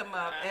have woke him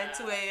up at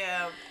 2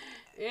 a.m.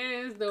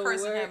 It is the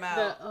worst. Him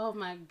out. Oh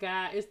my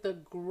God. It's the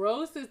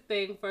grossest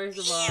thing, first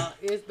of all.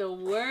 It's the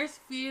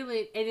worst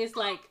feeling. And it's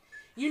like,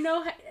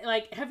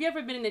 have you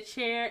ever been in a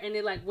chair and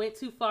it like went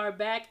too far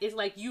back? It's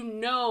like,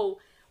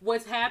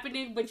 what's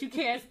happening, but you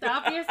can't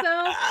stop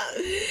yourself.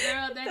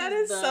 Girl, that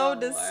is so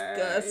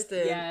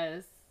disgusting.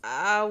 Yes.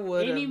 I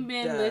would. Any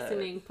men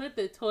listening, put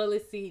the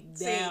toilet seat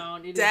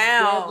down. It is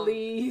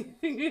deadly.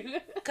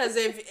 Because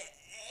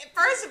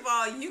first of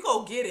all, you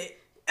go get it.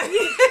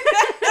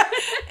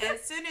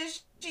 As soon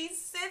as she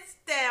sits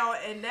down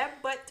and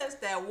that butt touches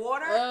that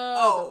water,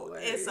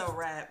 it's a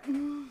wrap.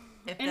 And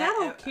I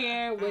don't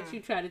care what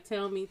you try to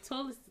tell me.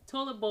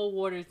 Toilet bowl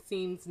water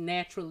seems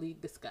naturally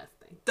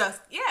disgusting.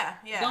 Yeah.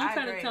 Don't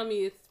try to tell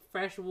me it's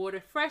fresh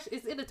water. Fresh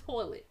is in a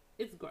toilet.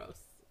 It's gross.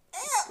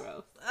 It's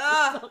gross.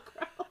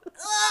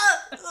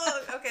 It's so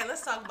gross. Okay,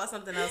 let's talk about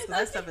something else because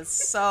that stuff is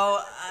so.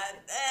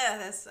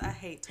 I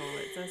hate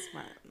toilets. That's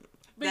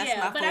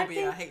my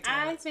phobia. I hate toilets.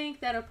 I think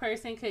that a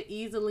person could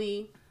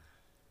easily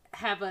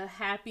have a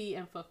happy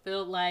and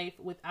fulfilled life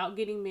without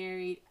getting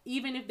married,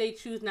 even if they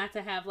choose not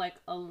to have like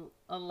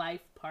a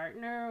life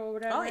partner or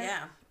whatever. Oh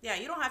yeah.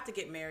 You don't have to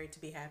get married to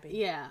be happy.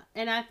 Yeah,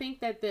 and I think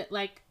that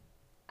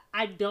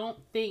I don't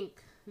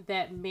think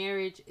that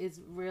marriage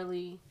is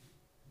really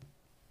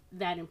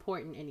that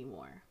important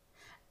anymore.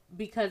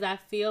 Because I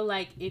feel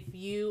like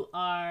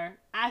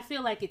I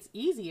feel like it's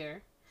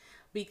easier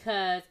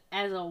because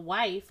as a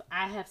wife,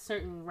 I have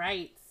certain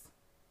rights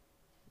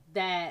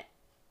that,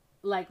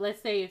 like, let's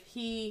say if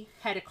he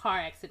had a car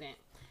accident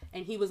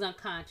and he was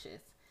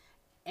unconscious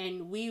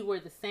and we were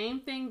the same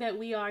thing that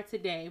we are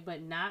today,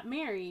 but not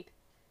married,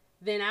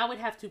 then I would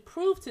have to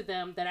prove to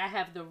them that I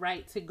have the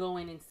right to go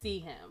in and see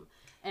him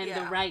and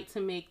the right to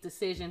make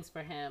decisions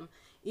for him.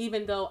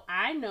 Even though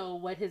I know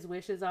what his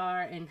wishes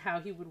are and how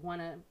he would want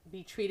to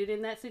be treated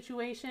in that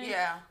situation.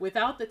 Yeah.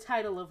 Without the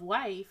title of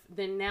wife,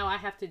 then now I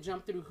have to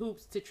jump through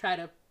hoops to try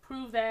to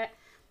prove that.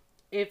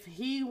 If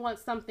he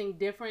wants something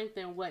different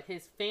than what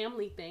his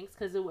family thinks,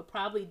 because it would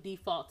probably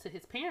default to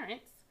his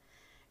parents.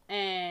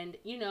 And,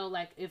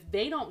 if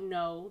they don't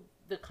know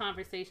the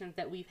conversations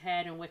that we've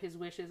had and what his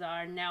wishes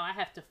are, now I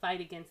have to fight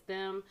against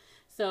them.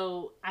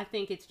 So I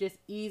think it's just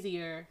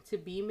easier to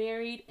be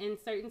married in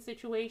certain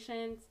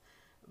situations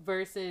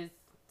versus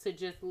to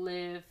just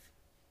live,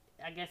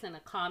 I guess, in a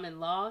common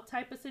law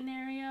type of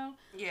scenario.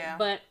 Yeah.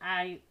 But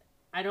I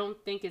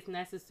don't think it's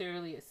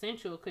necessarily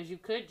essential because you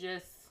could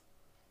just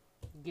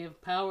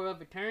give power of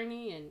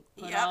attorney and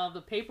put all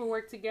the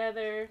paperwork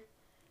together.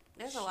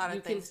 There's a lot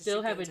of things you can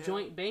still have a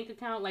joint bank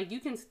account. Like, you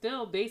can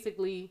still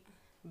basically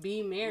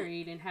be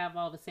married and have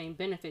all the same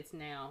benefits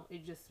now.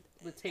 It just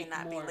would take more.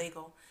 And not be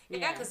legal.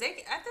 Yeah, because I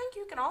think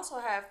you can also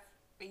have,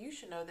 you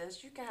should know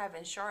this, you can have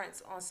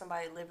insurance on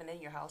somebody living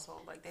in your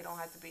household. Like, they don't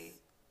have to be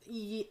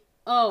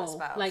a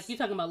spouse. Like, you're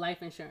talking about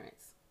life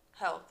insurance.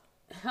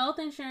 Health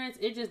insurance,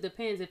 it just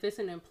depends. If it's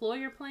an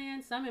employer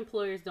plan, some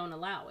employers don't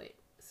allow it.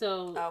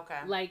 So,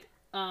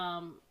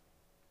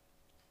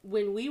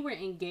 when we were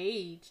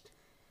engaged,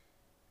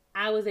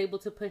 I was able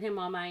to put him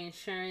on my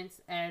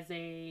insurance as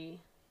a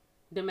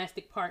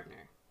domestic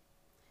partner.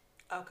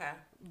 Okay.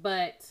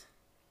 But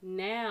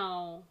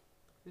now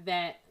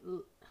that,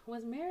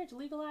 was marriage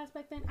legalized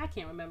back then? I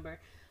can't remember.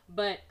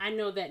 But I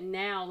know that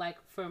now, like,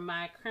 for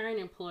my current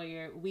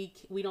employer, we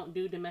don't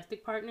do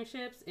domestic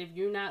partnerships. If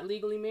you're not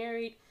legally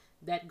married,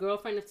 that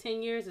girlfriend of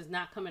 10 years is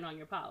not coming on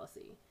your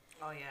policy.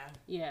 Oh, yeah.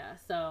 Yeah,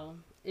 so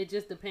it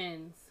just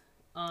depends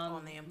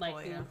on the employer.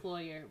 Like, the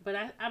employer. But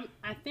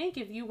I think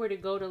if you were to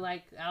go to,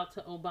 like, out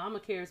to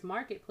Obamacare's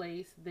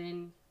marketplace,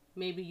 then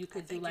maybe you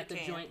could do, like,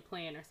 a joint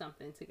plan or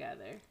something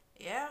together.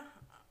 Yeah.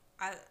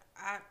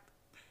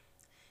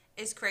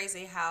 It's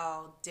crazy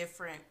how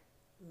different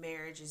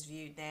marriage is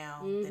viewed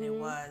now than it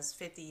was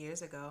 50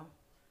 years ago.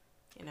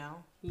 You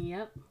know?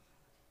 Yep.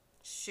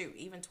 Shoot,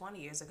 even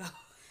 20 years ago.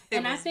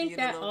 And I think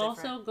that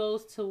also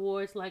goes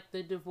towards like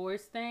the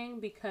divorce thing,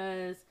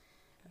 because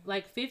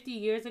like 50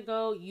 years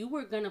ago, you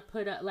were going to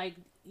put up, like,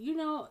 you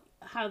know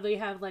how they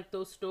have like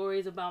those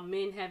stories about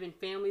men having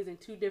families in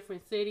 2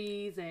 different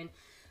cities, and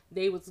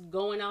they was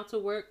going out to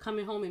work,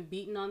 coming home and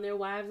beating on their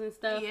wives and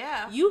stuff.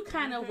 Yeah. You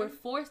kind of were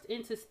forced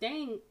into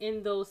staying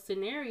in those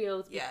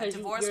scenarios because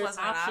your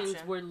options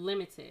were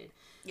limited.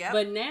 Yeah.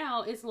 But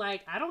now it's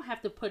like, I don't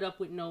have to put up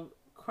with no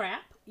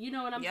crap. You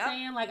know what I'm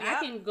saying? Like, I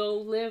can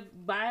go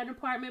buy an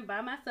apartment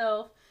by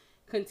myself,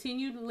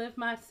 continue to live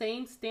my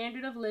same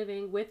standard of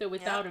living with or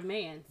without a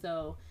man.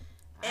 So,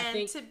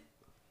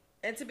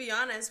 to be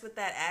honest, with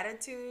that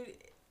attitude,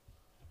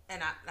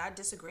 and I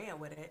disagreeing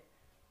with it,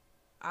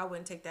 I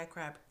wouldn't take that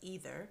crap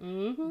either.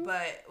 Mm-hmm.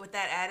 But with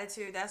that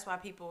attitude, that's why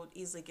people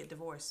easily get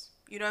divorced.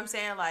 You know what I'm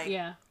saying? Like, I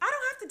don't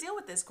have to deal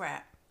with this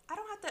crap. I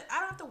don't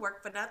have to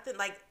work for nothing.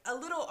 Like, a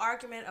little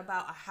argument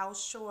about a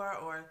house chore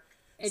or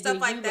stuff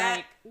like that.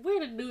 Like,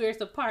 we're the New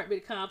Year's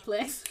apartment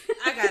complex.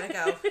 I gotta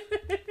go.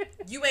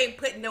 You ain't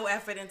putting no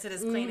effort into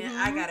this cleaning.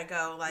 I gotta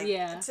go. Like,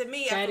 to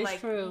me, I feel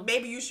like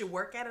maybe you should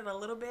work at it a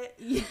little bit.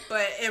 Yeah.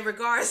 But in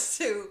regards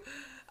to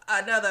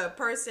another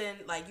person,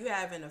 like you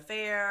have an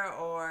affair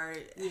or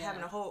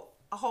having a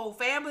whole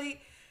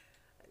family,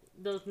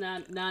 those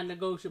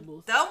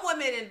non-negotiables. Them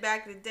women in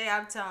back in the day,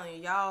 I'm telling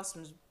you, y'all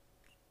some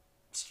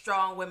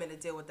strong women to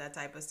deal with that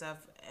type of stuff.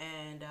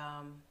 And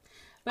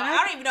but I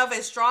don't even know if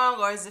it's strong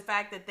or is the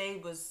fact that they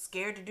was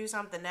scared to do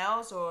something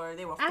else or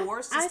they were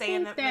forced to stay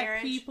in the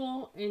marriage.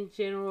 People in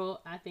general,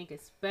 I think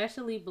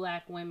especially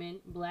black women,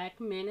 black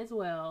men as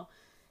well,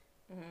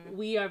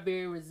 we are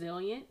very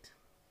resilient,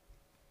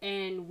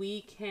 and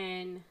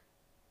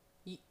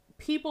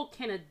people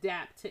can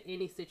adapt to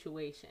any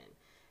situation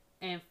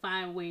and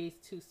find ways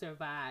to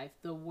survive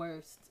the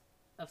worst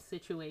of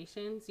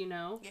situations, you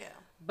know? Yeah.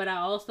 But I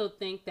also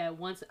think that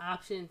once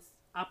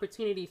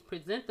opportunities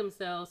present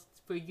themselves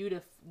for you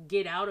to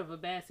get out of a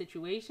bad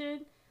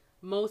situation,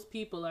 most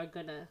people are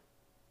gonna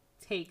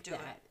take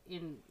that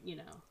in, you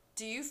know.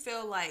 Do you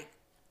feel like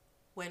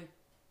when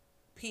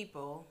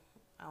people,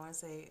 I want to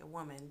say a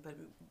woman, but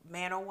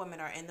man or woman,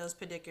 are in those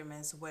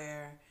predicaments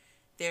where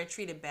they're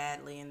treated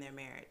badly in their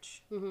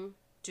marriage,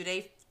 do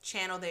they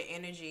channel their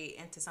energy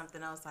into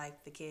something else,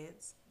 like the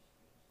kids,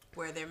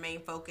 where their main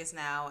focus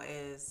now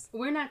is?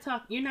 You're not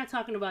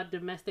talking about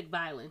domestic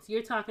violence.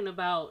 You're talking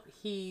about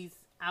he's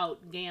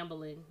out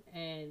gambling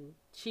and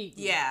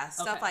cheating. Yeah,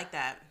 stuff like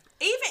that.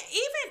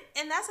 Even,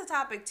 and that's a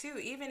topic too.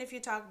 Even if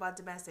you talk about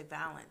domestic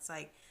violence,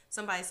 like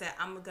somebody said,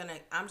 I'm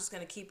just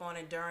gonna keep on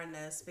enduring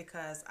this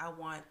because I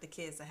want the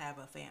kids to have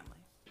a family.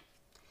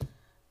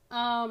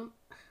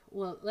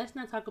 Well, let's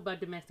not talk about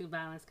domestic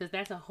violence because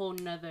that's a whole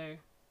nother.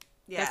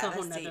 That's a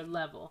whole nother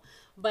level.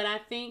 But I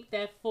think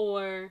that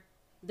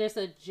there's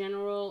a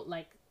general,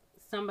 like,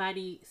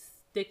 somebody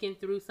sticking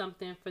through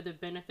something for the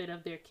benefit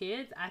of their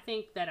kids. I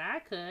think that I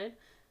could.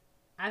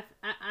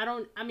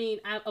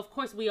 Of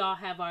course we all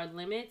have our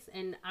limits,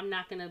 and I'm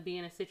not going to be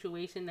in a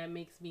situation that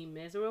makes me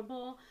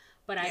miserable,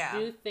 but I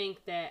do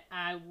think that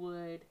I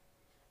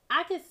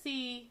could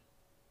see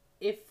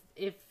if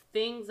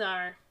things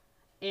are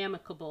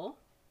amicable,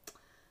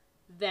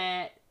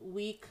 that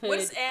we could. What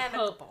is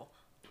amicable?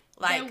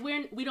 Like,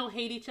 that we don't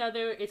hate each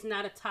other. It's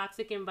not a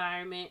toxic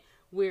environment.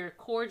 We're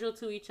cordial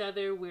to each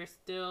other.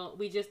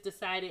 We just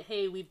decided,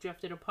 hey, we've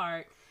drifted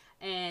apart,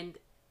 and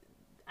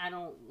I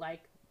don't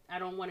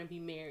want to be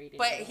married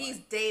anymore. But he's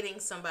dating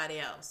somebody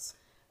else.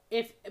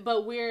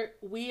 But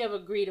we have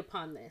agreed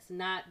upon this.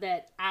 Not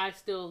that I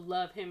still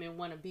love him and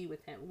want to be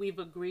with him. We've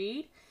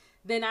agreed.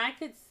 Then I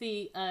could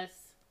see us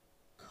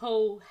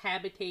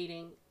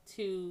cohabitating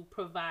to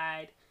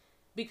provide,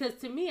 because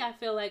to me, I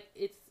feel like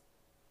it's,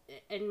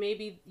 and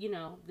maybe, you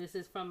know, this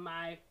is from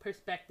my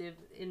perspective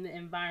in the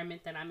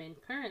environment that I'm in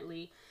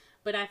currently,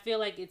 but I feel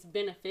like it's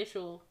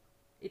beneficial.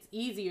 It's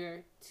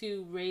easier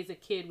to raise a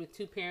kid with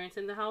 2 parents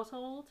in the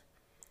household.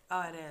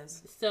 Oh, it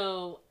is.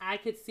 So I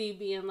could see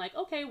being like,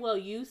 okay, well,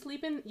 you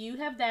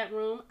have that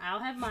room, I'll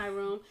have my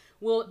room.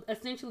 We'll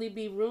essentially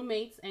be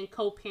roommates and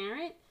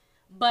co-parent.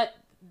 But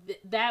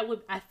that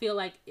would, I feel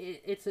like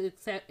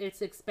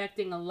it's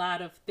expecting a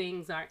lot of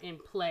things are in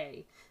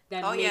play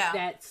that make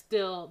that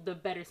still the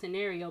better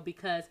scenario.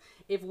 Because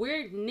if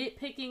we're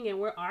nitpicking and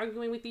we're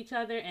arguing with each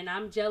other and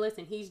I'm jealous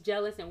and he's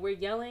jealous and we're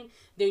yelling,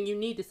 then you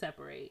need to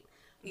separate.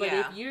 But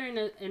if you're in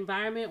an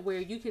environment where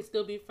you can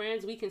still be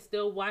friends, we can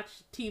still watch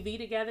TV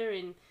together,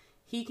 and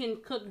he can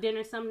cook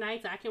dinner some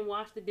nights, I can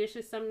wash the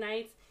dishes some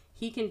nights,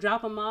 he can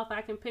drop them off,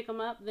 I can pick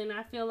them up, then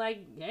I feel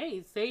like,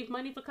 hey, save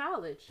money for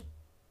college.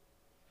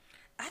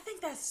 I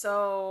think that's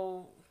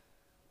so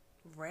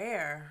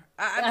rare.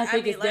 I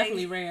think it's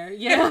definitely rare.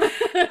 Yeah.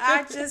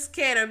 I just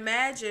can't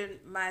imagine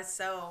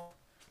myself.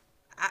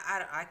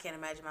 I can't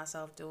imagine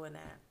myself doing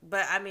that.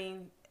 But I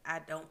mean,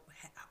 I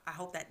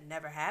hope that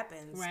never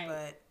happens. Right.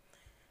 But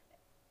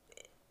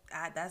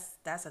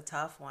that's a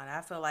tough one.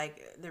 I feel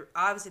like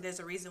obviously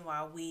there's a reason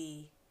why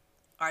we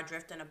are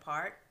drifting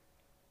apart.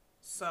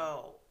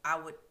 So I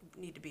would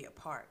need to be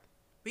apart.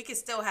 We can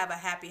still have a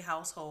happy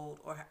household,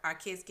 or our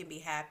kids can be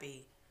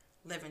happy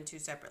living two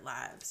separate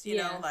lives. You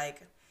know,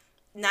 like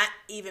not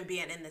even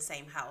being in the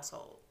same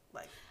household.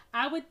 Like,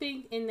 I would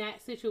think in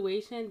that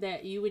situation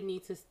that you would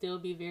need to still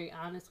be very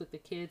honest with the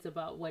kids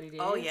about what it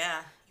is. Oh,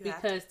 yeah.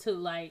 Because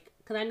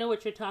because I know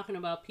what you're talking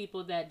about,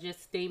 people that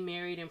just stay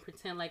married and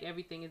pretend like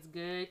everything is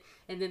good.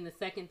 And then the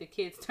second the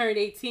kids turn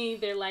 18,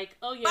 they're like,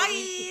 oh, yeah.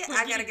 Bye!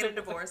 I got to get a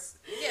divorce.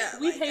 Yeah.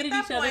 We hated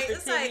each other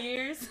for 10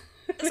 years.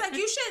 It's like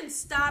you shouldn't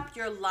stop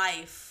your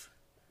life.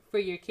 For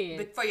your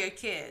kids. For your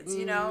kids,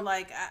 you know?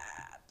 Like,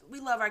 we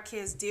love our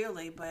kids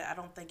dearly, but I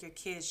don't think your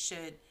kids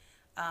should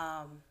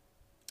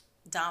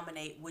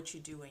dominate what you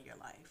do in your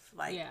life.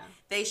 Like,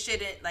 they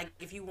shouldn't, like,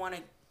 if you want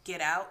to get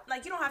out,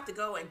 like, you don't have to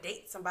go and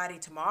date somebody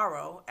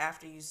tomorrow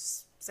after you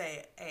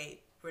say,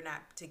 hey, we're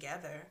not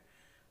together.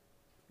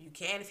 You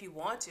can if you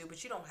want to,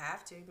 but you don't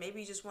have to.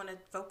 Maybe you just want to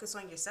focus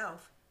on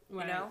yourself, you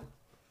know?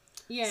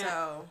 Yeah.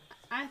 So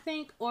I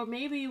think, or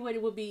maybe what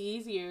would be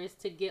easier is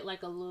to get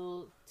like a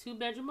little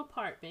 2-bedroom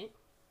apartment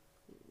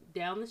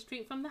down the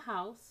street from the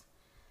house,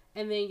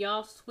 and then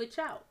y'all switch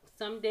out.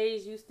 Some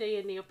days you stay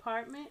in the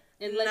apartment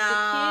and let the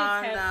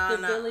kids have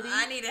stability.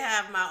 I need to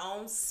have my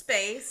own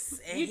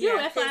space. And you do.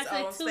 That's why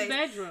I said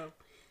 2-bedroom.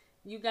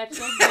 You got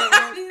your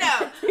bedroom.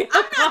 No,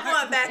 I'm not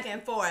going back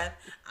and forth.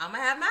 I'm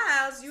gonna have my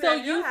house. You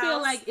have your house. So you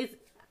feel like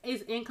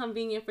it's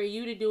inconvenient for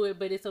you to do it,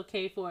 but it's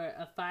okay for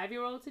a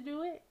 5-year-old to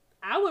do it?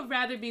 I would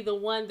rather be the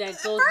one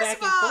that goes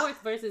back and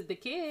forth versus the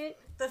kid.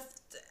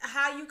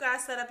 How you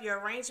guys set up your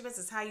arrangements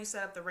is how you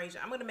set up the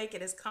arrangement. I'm going to make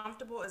it as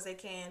comfortable as they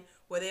can,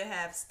 where they'll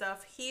have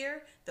stuff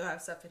here, they'll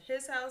have stuff at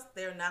his house.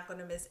 They're not going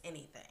to miss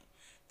anything.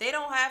 They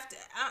don't have to.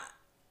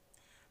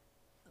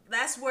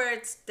 That's where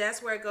it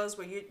goes,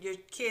 where your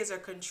kids are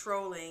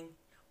controlling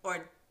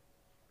or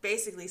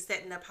basically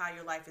setting up how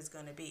your life is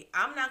going to be.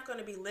 I'm not going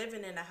to be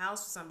living in a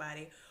house with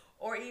somebody,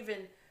 or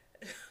even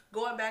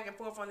going back and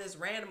forth on this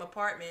random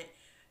apartment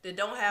that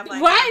don't have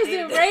like. Why is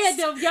it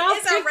random? Y'all,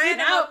 it's a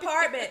random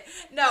apartment.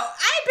 No,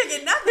 I ain't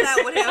picking nothing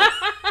out with him.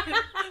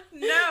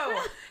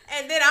 No,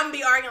 and then I'm gonna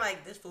be arguing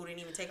like, this food didn't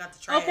even take out the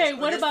trash. Okay,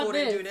 what about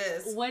this? Do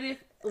this? What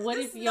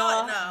if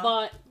y'all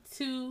bought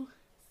 2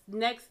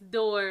 next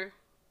door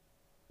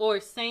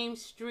or same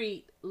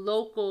street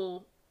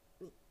local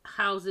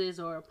houses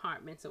or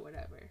apartments or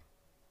whatever?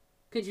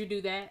 Could you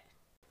do that?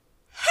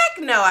 Heck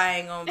no, I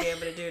ain't gonna be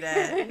able to do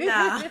that.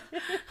 Nah.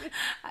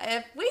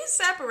 If we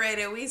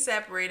separated, we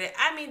separated.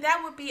 I mean,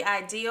 that would be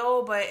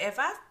ideal, but if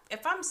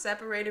I'm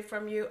separated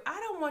from you, I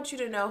don't want you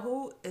to know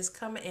who is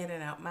coming in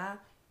and out my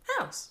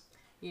house.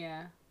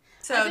 Yeah.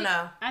 So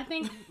I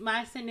think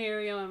my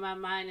scenario in my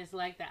mind is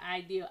like the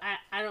ideal.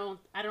 I don't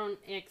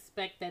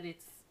expect that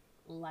it's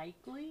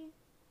likely.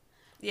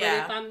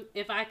 Yeah. But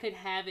if I could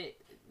have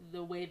it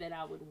the way that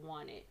I would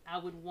want it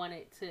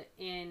to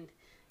end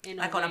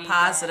like on a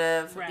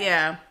positive. Right.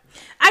 Yeah.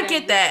 I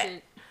get that.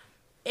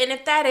 And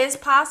if that is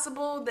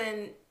possible,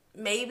 then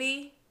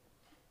maybe.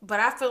 But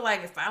I feel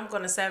like if I'm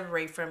going to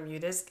separate from you,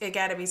 it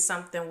got to be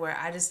something where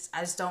I just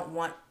don't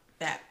want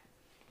that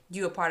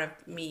you a part of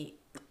me.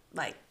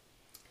 Like,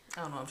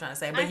 I don't know what I'm trying to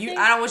say, but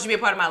I don't want you to be a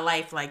part of my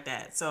life like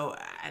that. So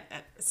I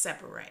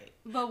separate.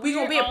 But we're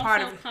going to be a part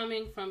of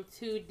coming from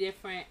 2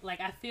 different. Like,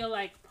 I feel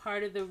like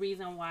part of the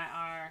reason why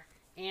our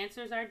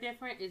answers are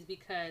different is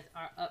because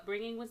our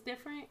upbringing was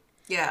different.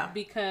 Yeah.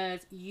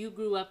 Because you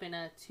grew up in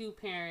a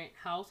 2-parent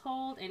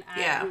household and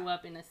I grew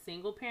up in a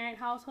single-parent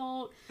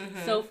household.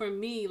 Mm-hmm. So for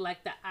me,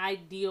 like, the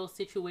ideal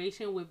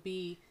situation would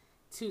be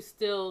to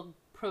still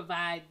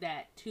provide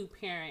that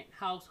 2-parent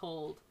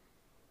household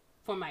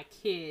for my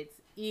kids,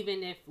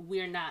 even if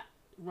we're not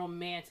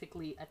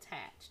romantically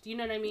attached. You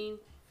know what I mean?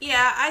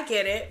 Yeah, I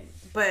get it,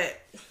 but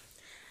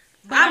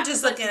I'm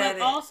just looking at it.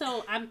 But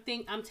also, I'm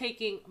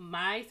taking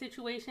my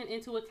situation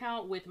into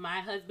account with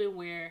my husband,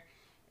 where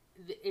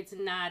it's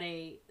not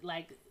he's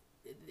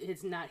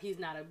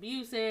not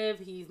abusive.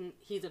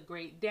 He's a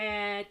great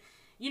dad.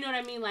 You know what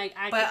I mean? Like,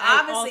 but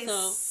obviously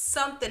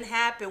something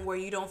happened where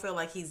you don't feel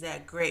like he's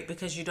that great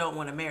because you don't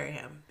want to marry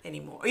him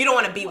anymore. You don't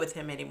want to be with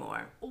him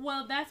anymore.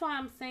 Well, that's why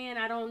I'm saying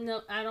I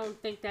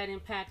don't think that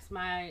impacts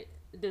my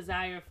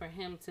desire for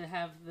him to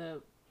have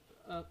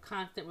a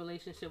constant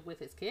relationship with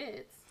his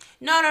kids.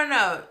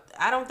 No.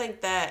 I don't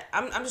think that.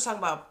 I'm just talking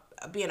about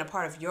being a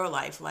part of your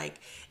life.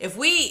 Like, if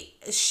we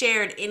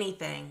shared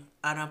anything,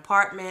 an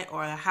apartment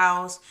or a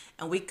house,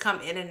 and we come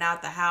in and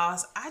out the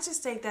house, I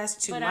just think that's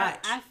too much.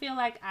 I feel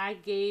like I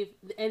gave,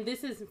 and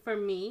this is for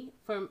me,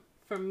 for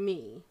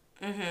me.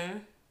 Mm-hmm.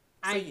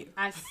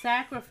 I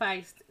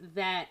sacrificed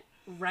that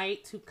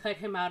right to cut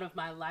him out of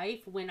my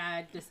life when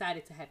I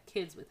decided to have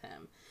kids with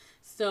him.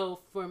 So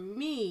for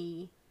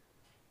me,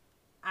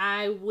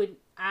 I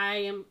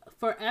am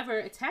forever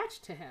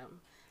attached to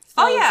him.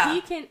 So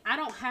I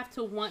don't have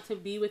to want to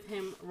be with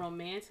him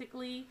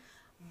romantically,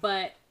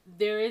 but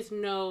there is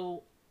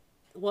no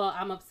well,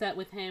 I'm upset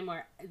with him,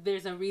 or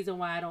there's a reason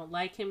why I don't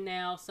like him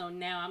now, so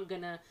now I'm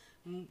gonna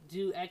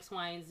do X,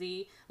 Y, and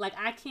Z. Like,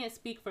 I can't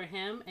speak for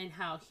him and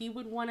how he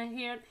would want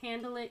to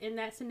handle it in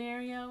that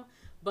scenario,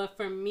 but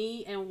for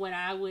me and what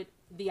I would,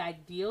 the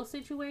ideal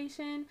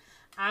situation,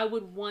 I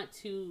would want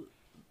to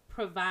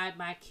provide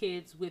my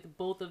kids with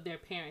both of their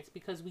parents,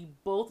 because we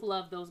both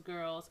love those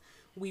girls.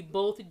 We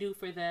both do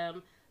for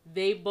them.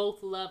 They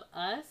both love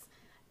us.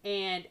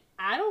 And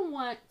I don't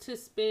want to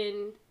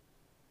spend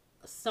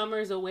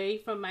summers away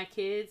from my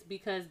kids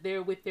because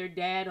they're with their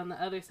dad on the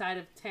other side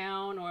of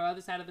town or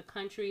other side of the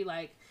country.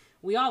 Like,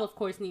 we all, of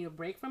course, need a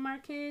break from our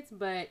kids,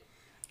 but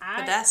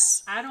I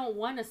don't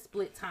want to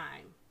split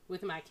time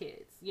with my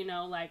kids. You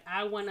know, like,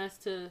 I want us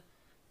to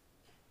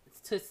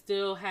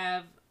still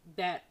have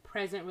that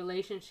present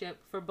relationship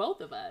for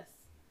both of us.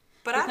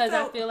 But because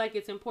I feel like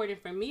it's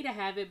important for me to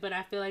have it, but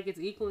I feel like it's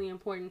equally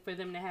important for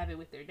them to have it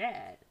with their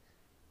dad.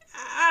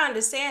 I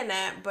understand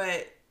that,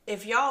 but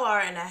if y'all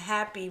are in a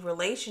happy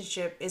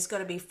relationship, it's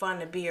going to be fun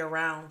to be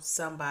around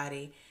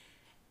somebody.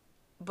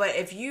 But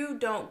if you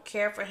don't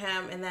care for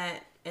him in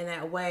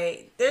that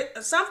way,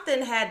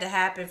 something had to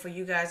happen for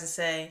you guys to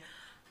say,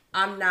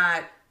 I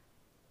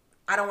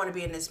don't want to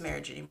be in this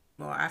marriage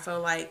anymore. I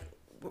feel like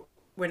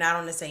we're not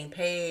on the same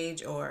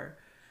page, or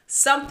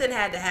something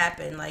had to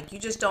happen. Like, you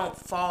just don't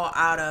fall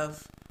out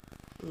of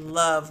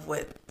love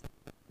with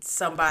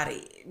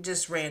somebody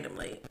just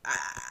randomly.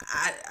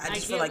 I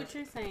just feel like, what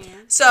you're saying.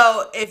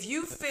 So if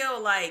you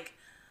feel like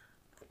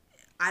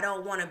I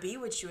don't want to be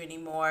with you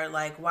anymore,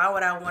 like, why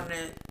would I want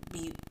to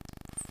be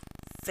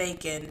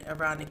faking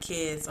around the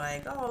kids?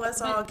 Like, oh,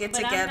 let's all get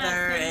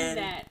together.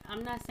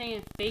 I'm not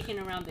saying faking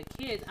around the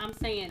kids. I'm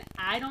saying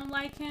I don't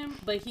like him,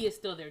 but he is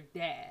still their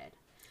dad.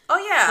 Oh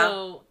yeah.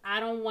 So I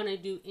don't want to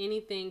do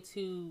anything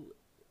to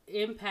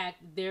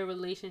impact their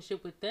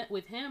relationship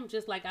with him,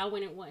 just like I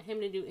wouldn't want him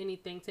to do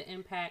anything to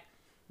impact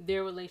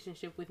their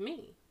relationship with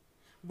me.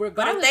 But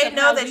if they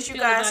know that you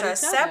guys are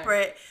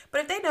separate,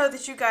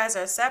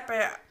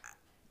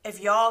 if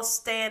y'all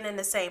staying in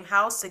the same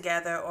house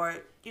together, or,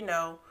 you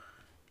know,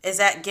 is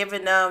that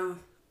giving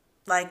them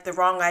like the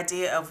wrong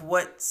idea of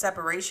what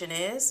separation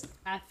is?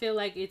 I feel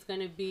like it's going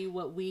to be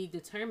what we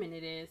determine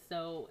it is.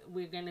 So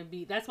we're going to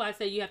be, that's why I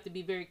say you have to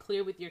be very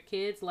clear with your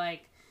kids,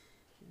 like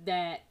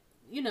that,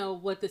 you know,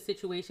 what the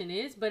situation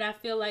is. But I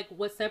feel like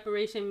what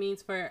separation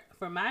means for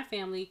my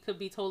family could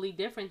be totally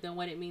different than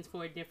what it means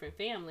for a different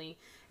family.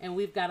 And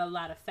we've got a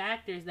lot of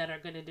factors that are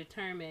going to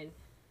determine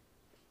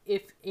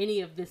if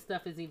any of this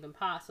stuff is even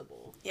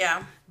possible.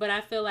 Yeah. But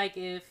I feel like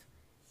if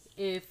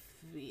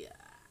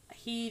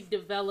he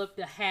developed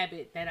a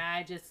habit that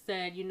I just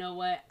said, you know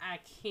what, I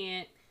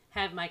can't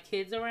have my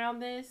kids around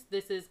this.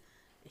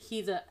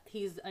 He's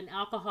an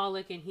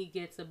alcoholic and he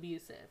gets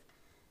abusive.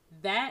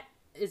 That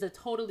is a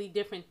totally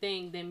different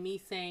thing than me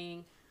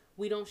saying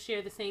we don't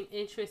share the same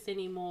interests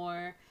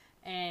anymore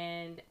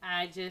and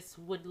I just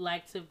would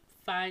like to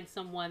find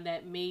someone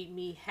that made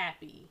me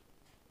happy.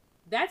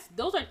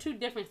 Those are two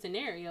different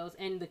scenarios,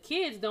 and the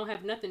kids don't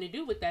have nothing to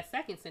do with that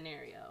second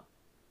scenario.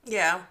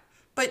 Yeah,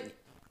 but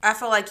I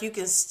feel like you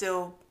can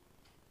still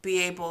be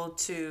able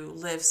to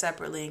live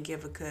separately and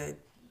give a good,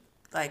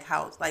 like,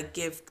 house, like,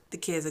 give the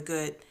kids a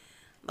good,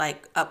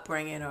 like,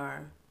 upbringing,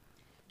 or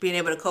being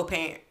able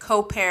to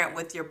co-parent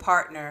with your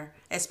partner,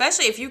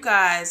 especially if you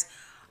guys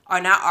are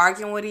not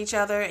arguing with each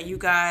other and you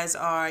guys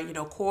are, you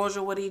know,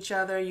 cordial with each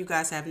other. You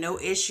guys have no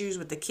issues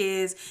with the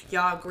kids.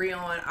 Y'all agree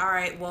on, all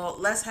right, well,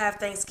 let's have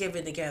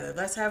Thanksgiving together.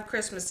 Let's have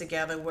Christmas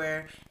together,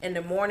 where in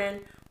the morning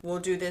we'll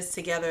do this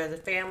together as a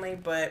family,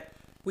 but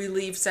we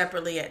leave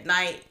separately at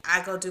night.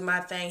 I go do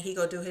my thing. He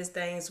go do his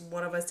things.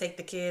 One of us take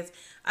the kids.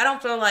 I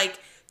don't feel like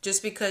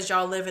just because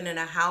y'all living in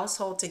a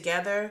household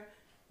together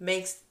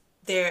makes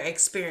their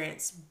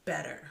experience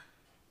better.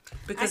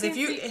 Because if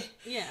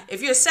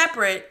you're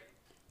separate,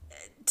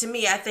 to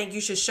me, I think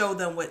you should show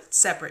them what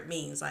separate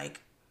means.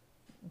 Like,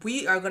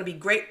 we are going to be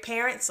great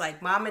parents,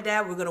 like mom and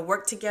dad. We're going to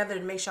work together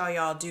to make sure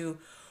y'all do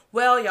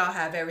well. Y'all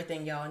have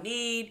everything y'all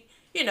need,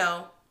 you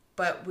know,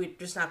 but we're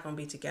just not going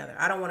to be together.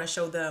 I don't want to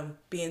show them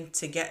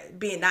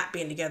not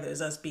being together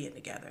is us being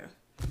together.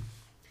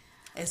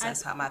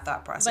 That's how my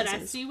thought process is.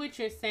 But I see what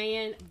you're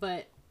saying,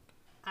 but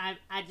I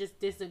just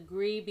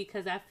disagree,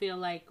 because I feel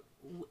like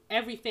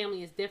every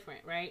family is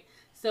different, right?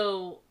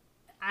 So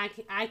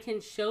I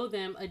can show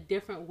them a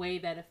different way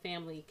that a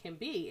family can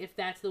be, if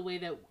that's the way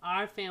that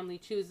our family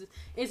chooses.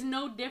 It's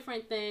no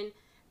different than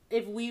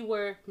if we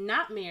were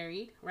not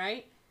married,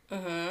 right?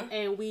 Mm-hmm.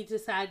 And we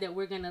decide that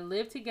we're going to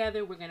live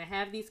together, we're going to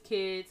have these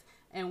kids,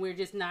 and we're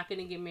just not going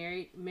to get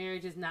married.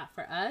 Marriage is not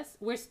for us.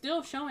 We're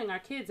still showing our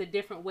kids a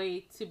different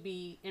way to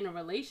be in a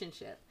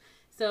relationship.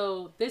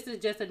 So this is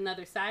just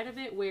another side of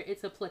it, where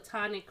it's a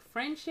platonic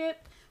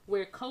friendship,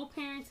 we're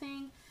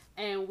co-parenting,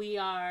 and we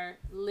are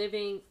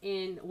living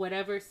in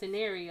whatever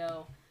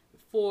scenario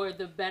for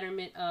the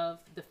betterment of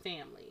the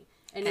family.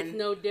 And it's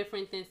no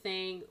different than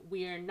saying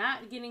we are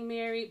not getting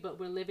married, but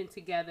we're living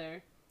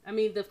together. I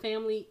mean,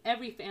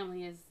 every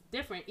family is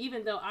different,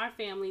 even though our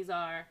families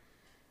are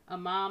a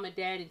mom, a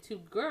dad, and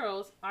two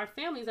girls, our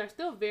families are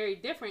still very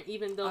different,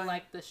 even though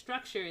like the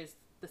structure is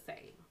the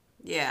same.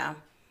 Yeah.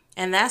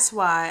 And that's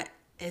why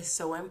it's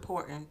so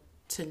important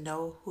to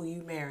know who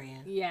you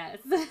marrying. Yes.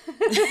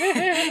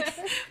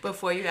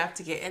 Before you have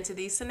to get into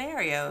these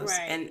scenarios.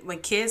 Right. And when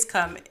kids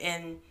come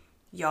in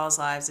y'all's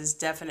lives, it's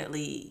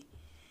definitely,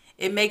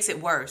 it makes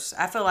it worse.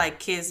 I feel like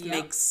kids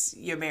makes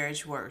your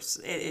marriage worse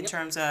in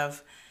terms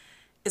of,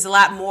 it's a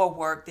lot more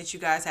work that you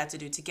guys have to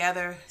do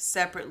together,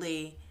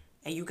 separately,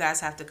 and you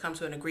guys have to come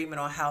to an agreement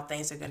on how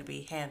things are going to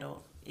be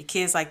handled. Your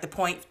kids like to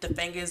point the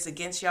fingers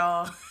against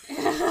y'all,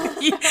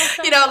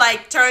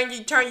 like turn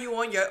you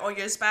on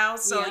your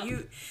spouse. So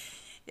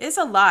it's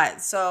a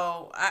lot.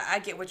 So I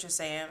get what you're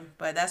saying,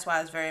 but that's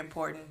why it's very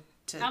important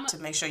to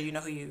make sure you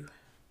know who you.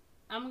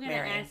 I'm gonna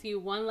ask you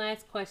one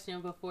last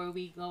question before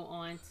we go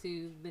on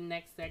to the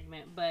next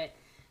segment. But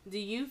do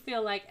you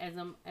feel like as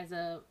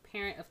a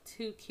parent of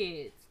two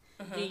kids,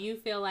 do you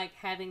feel like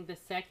having the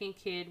second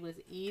kid was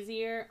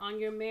easier on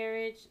your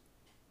marriage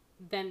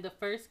than the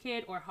first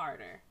kid, or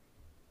harder?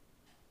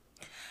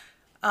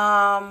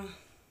 I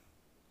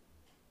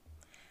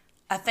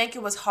think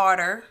it was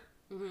harder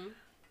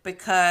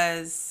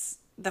because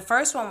the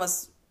first one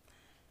was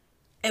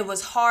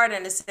hard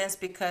in a sense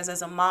because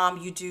as a mom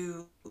you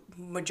do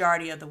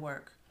majority of the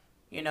work.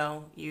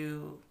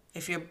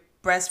 If you're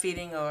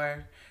breastfeeding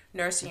or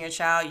nursing your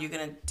child, you're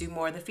gonna do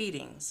more of the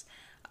feedings.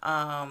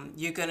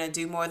 You're gonna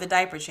do more of the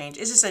diaper change.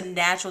 It's just a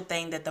natural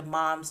thing that the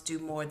moms do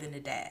more than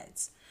the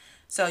dads.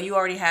 So you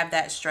already have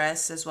that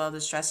stress as well as the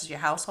stress of your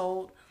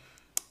household.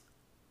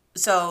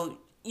 So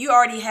you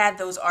already had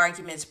those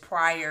arguments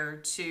prior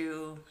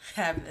to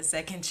having a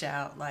second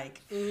child.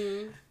 Like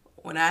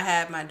when I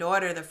had my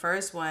daughter, the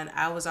first one,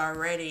 I was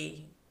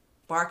already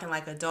barking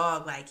like a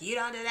dog, like, you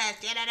don't do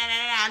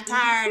that, I'm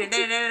tired,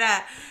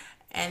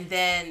 and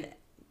then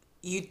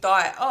you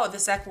thought, oh, the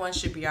second one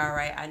should be all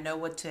right. I know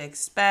what to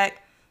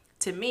expect.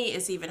 To me,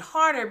 it's even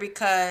harder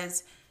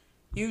because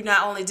you're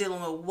not only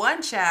dealing with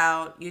one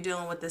child, you're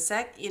dealing with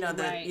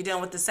you're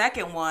dealing with the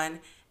second one.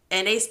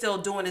 And they still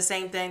doing the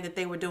same thing that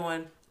they were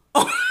doing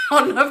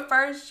on the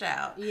first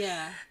child.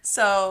 Yeah.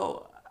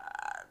 So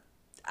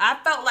I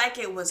felt like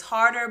it was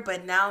harder,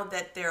 but now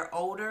that they're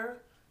older,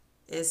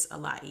 it's a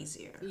lot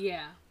easier.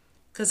 Yeah.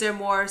 Because they're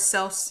more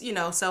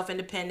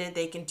self-independent.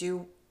 They can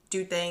do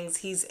things.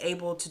 He's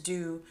able to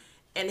do.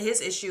 And his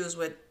issues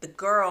with the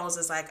girls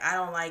is like, I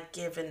don't like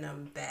giving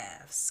them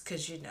baths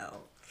because,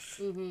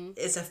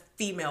 it's a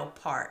female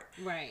part.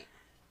 Right.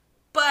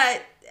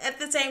 But at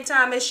the same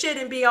time, it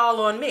shouldn't be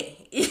all on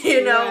me.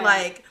 Right.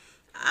 Like,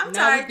 I'm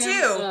tired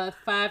too.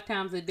 5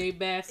 times a day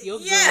baths, your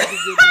girl be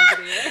getting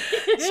over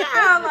there.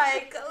 Child,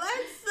 like,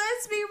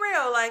 let's be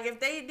real. Like,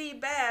 if they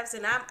need baths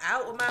and I'm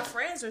out with my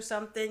friends or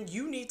something,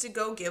 you need to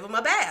go give them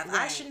a bath.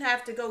 Right. I shouldn't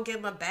have to go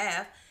give them a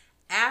bath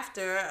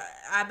after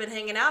I've been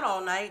hanging out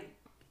all night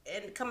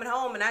and coming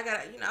home and I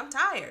got, I'm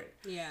tired.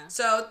 Yeah.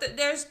 So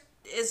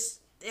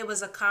it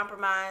was a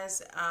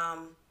compromise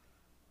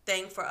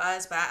thing for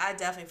us, but I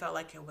definitely felt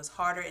like it was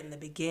harder in the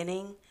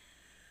beginning,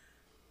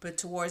 but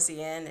towards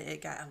the end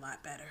it got a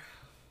lot better.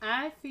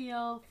 I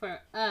feel for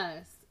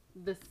us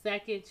the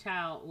second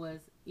child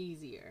was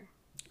easier.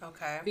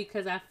 Okay.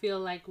 Because I feel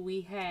like we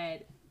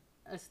had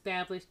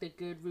established a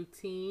good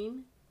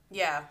routine.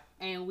 Yeah.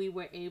 And we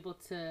were able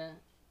to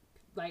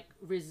like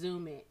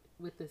resume it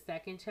with the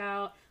second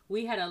child.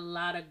 We had a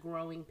lot of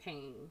growing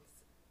pains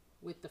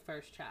with the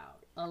first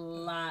child. A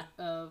lot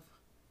of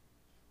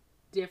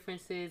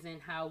differences in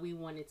how we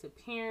wanted to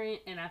parent,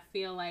 and I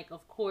feel like,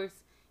 of course,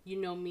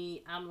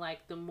 me, I'm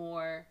like the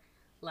more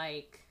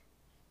like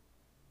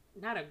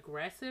not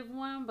aggressive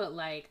one, but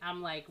like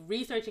I'm like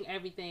researching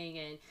everything,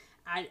 and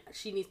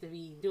she needs to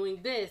be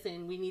doing this,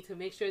 and we need to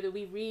make sure that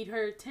we read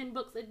her 10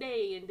 books a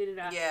day and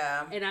da-da-da.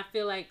 Yeah. And I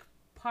feel like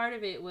part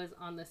of it was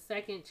on the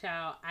second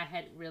child, I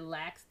had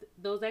relaxed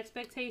those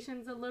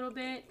expectations a little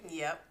bit.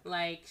 Yep.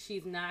 Like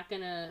she's not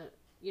gonna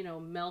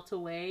melt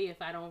away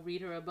if I don't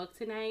read her a book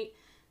tonight.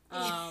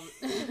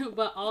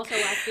 But also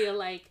I feel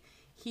like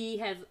he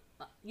has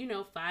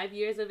 5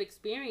 years of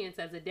experience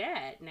as a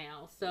dad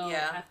now, so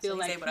yeah, I feel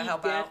like he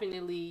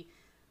definitely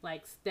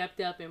like stepped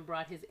up and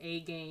brought his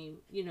A game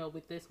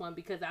with this one,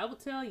 because I will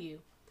tell you,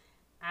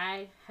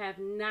 I have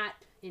not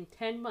in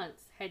 10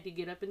 months had to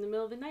get up in the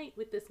middle of the night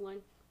with this one.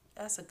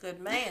 That's a good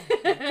man.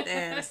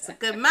 That's a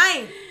good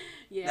man.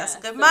 Yeah, that's a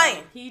good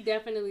man. He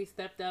definitely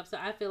stepped up. So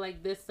I feel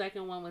like this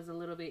second one was a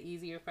little bit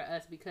easier for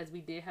us because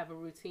we did have a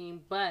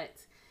routine, but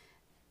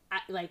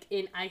like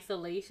in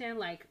isolation,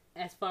 like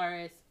as far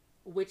as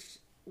which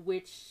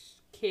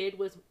kid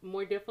was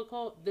more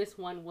difficult, this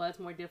one was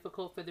more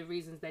difficult for the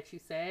reasons that you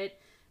said,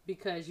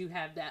 because you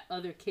have that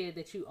other kid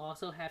that you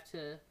also have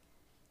to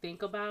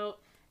think about.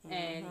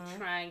 And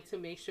trying to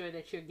make sure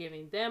that you're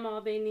giving them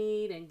all they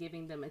need and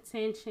giving them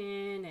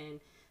attention and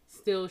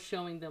still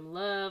showing them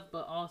love,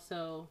 but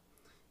also,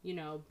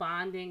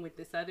 bonding with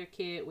this other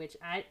kid, which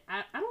I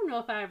don't know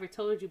if I ever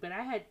told you, but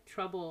I had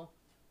trouble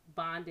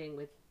bonding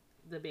with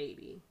the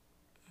baby.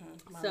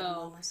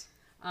 So,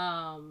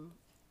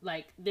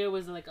 like there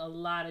was like a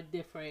lot of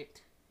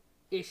different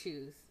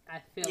issues,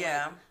 I feel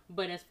like.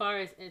 But as far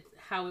as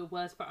how it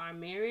was for our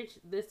marriage,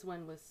 this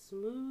one was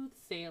smooth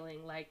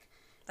sailing. Like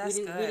we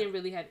didn't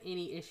really have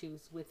any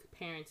issues with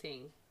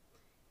parenting.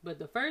 But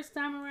the first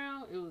time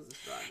around, it was a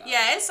struggle.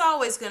 Yeah, it's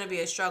always going to be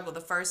a struggle the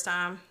first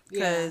time.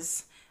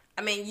 Because,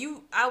 I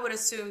mean, I would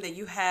assume that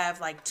you have,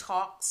 like,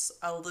 talks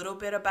a little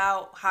bit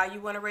about how you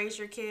want to raise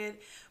your kid.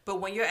 But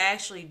when you're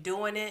actually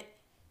doing it,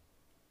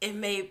 it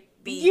may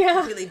be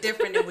completely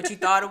different than what you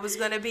thought it was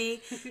going to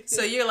be.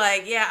 So you're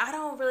like, I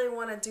don't really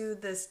want to do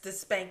this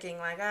spanking.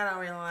 Like, I don't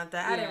really want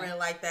that. I didn't really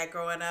like that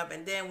growing up.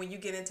 And then when you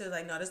get into it,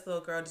 like, no, this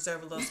little girl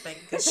deserves a little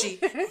spanking because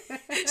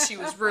she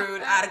was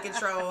rude, out of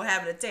control,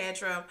 having a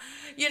tantrum,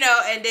 you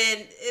know. And then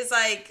it's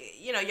like,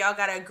 you know, y'all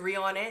got to agree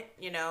on it.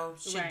 You know,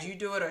 should you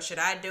do it or should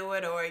I do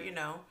it? Or, you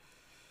know,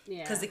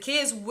 because the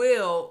kids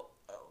will.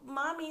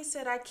 Mommy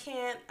said I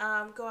can't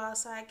go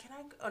outside. Can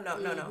I? Oh, no.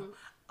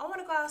 I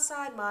want to go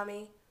outside,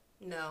 Mommy.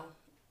 No.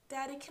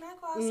 Daddy, can I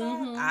go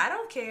outside? I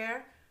don't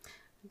care.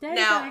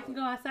 Daddy said I can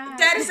go outside.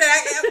 Daddy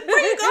said, where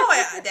you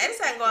going? Daddy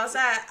said I can go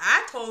outside.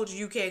 I told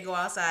you can't go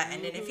outside.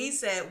 And then if he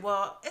said,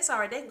 well, it's all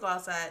right, they can go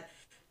outside.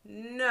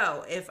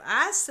 No. If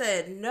I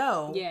said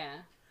no,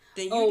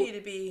 then you need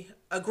to be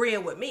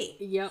agreeing with me.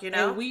 Yep. You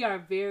know? And we are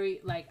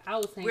very, like, I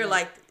was saying,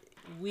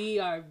 we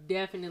are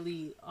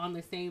definitely on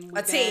the same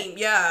with team,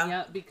 yeah.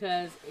 Yep,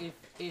 because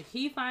if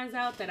he finds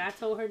out that I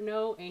told her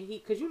no, and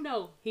because you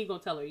know he gonna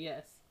tell her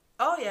yes.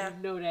 Oh, yeah.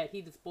 You know that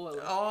he's the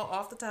spoiler. All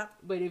off the top.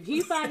 But if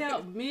he find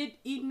out mid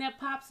eating that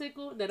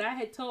popsicle that I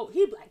had told,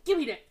 he'd be like, give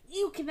me that.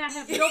 You cannot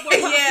have no more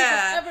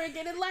popsicles ever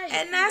again in life.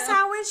 And that's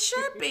how it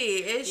should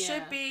be. It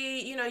should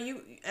be, you know,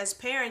 you as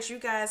parents, you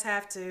guys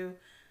have to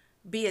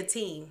be a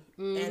team.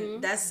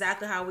 And that's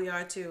exactly how we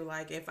are too.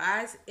 Like if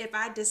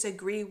I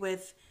disagree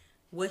with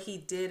what he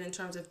did in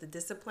terms of the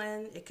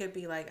discipline, it could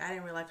be like, I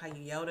didn't really like how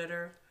you yelled at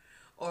her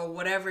or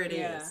whatever it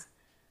is.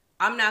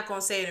 I'm not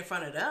going to say it in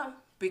front of them.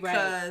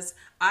 Because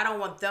I don't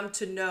want them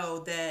to know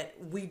that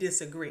we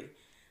disagree,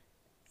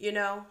 you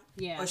know?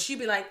 Yeah. Or she'd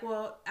be like,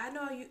 well, I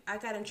know I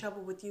got in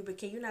trouble with you, but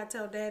can you not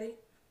tell Daddy?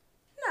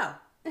 No.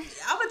 I'm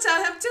going to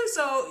tell him too,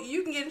 so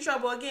you can get in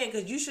trouble again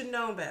because you should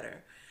know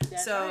better.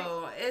 That's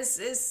so right.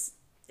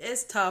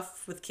 It's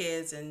tough with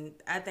kids, and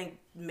I think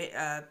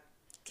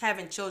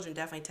having children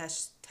definitely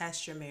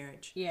test your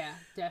marriage. Yeah,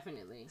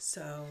 definitely.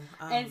 So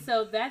and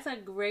so that's a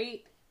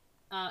great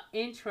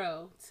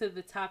intro to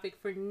the topic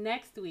for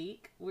next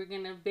week. We're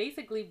going to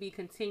basically be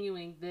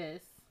continuing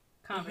this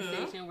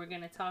conversation. We're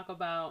going to talk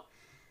about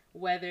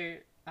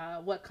whether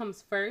what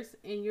comes first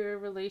in your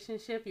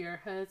relationship, your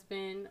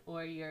husband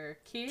or your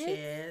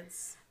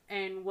kids.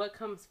 And what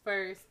comes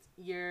first,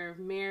 your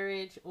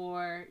marriage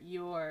or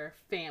your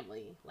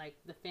family, like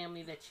the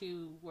family that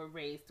you were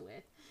raised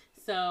with.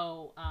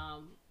 So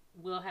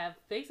we'll have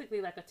basically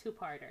like a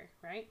two-parter,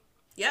 right?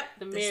 Yep.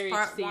 The marriage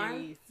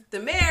series. The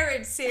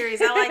marriage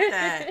series. I like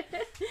that.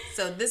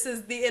 So this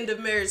is the end of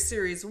marriage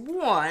series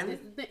 1. This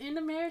is the end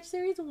of marriage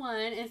series 1.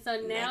 And so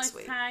now it's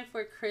time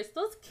for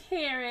Crystal's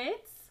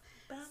Carrots.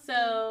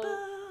 So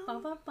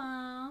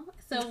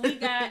we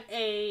got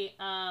a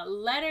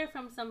letter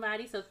from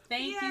somebody. So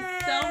thank you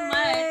so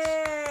much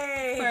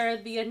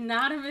for the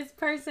anonymous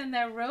person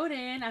that wrote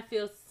in. I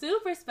feel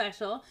super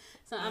special.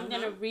 So I'm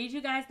going to read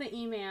you guys the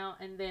email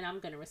and then I'm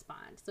going to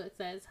respond. So it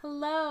says,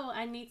 hello,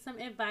 I need some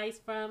advice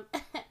from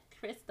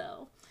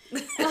Crystal.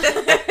 When I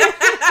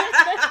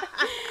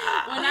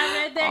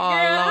read that,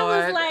 girl, Lord.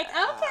 I was like,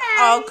 okay.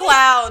 Oh,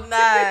 cloud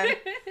 9.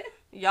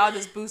 Y'all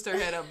just boost her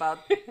head up about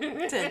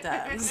 10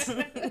 times.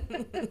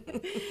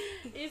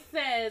 It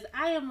says,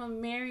 I am a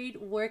married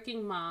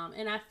working mom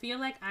and I feel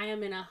like I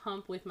am in a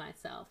hump with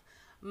myself.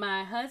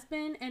 My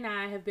husband and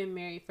I have been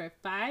married for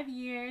 5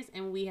 years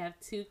and we have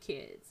 2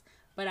 kids.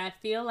 But I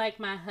feel like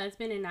my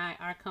husband and I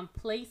are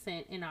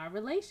complacent in our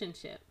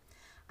relationship.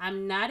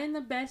 I'm not in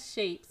the best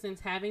shape since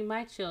having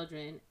my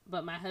children,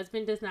 but my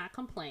husband does not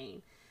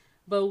complain.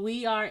 But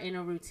we are in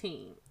a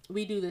routine.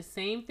 We do the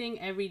same thing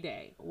every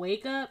day.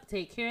 Wake up,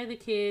 take care of the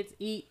kids,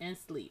 eat, and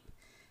sleep.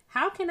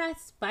 How can I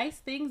spice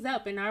things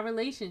up in our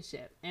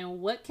relationship?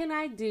 And what can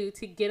I do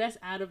to get us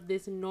out of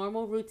this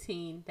normal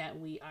routine that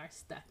we are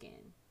stuck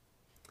in?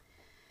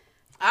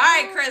 All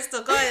right,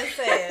 Crystal, go ahead and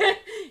say it.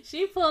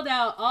 She pulled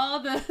out all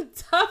the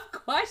tough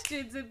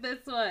questions in this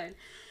one.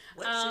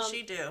 What should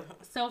she do?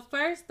 So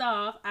first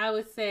off, I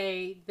would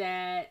say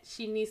that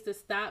she needs to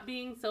stop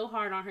being so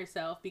hard on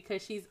herself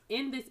because she's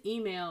in this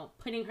email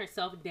putting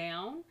herself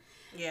down.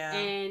 Yeah.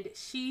 And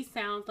she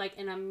sounds like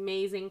an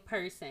amazing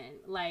person.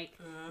 Like,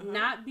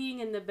 not being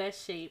in the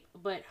best shape,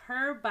 but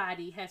her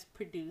body has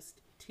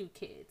produced 2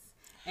 kids.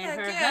 And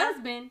her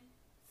husband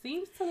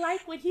seems to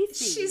like what he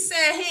sees. She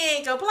said he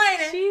ain't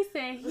complaining. She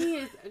said he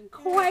is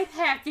quite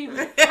happy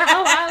with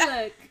how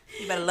I look.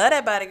 You better love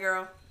that body,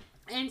 girl.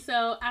 And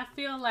so I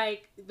feel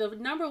like the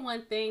number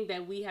one thing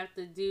that we have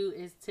to do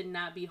is to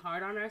not be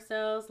hard on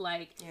ourselves.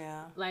 Like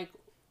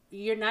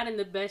you're not in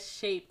the best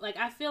shape. Like,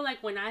 I feel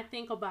like when I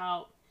think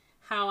about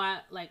how I,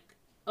 like,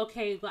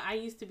 okay, well, I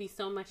used to be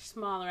so much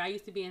smaller. I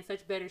used to be in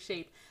such better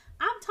shape.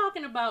 I'm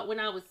talking about when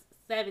I was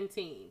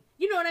 17.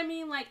 You know what I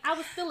mean? Like, I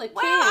was still a kid.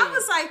 Well, I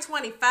was like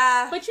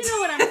 25. But you know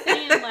what I'm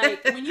saying?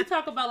 Like, when you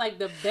talk about, like,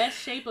 the best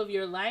shape of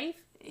your life,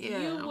 yeah.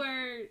 you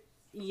were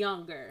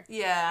younger.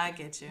 Yeah, I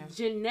get you.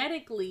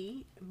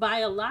 Genetically,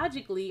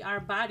 biologically,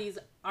 our bodies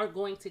are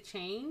going to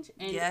change.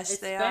 And yes,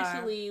 they are.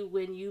 Especially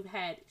when you've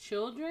had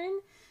children,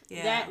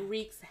 that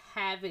wreaks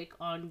havoc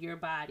on your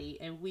body.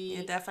 And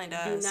it definitely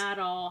does. do not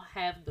all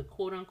have the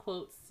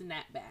quote-unquote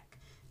snapback.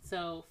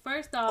 So,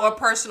 first off... Or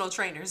personal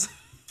trainers.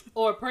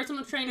 Or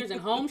personal trainers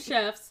and home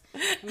chefs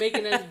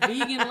making us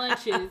vegan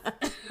lunches.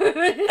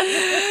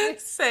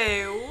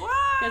 Say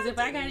what? Because if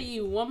I gotta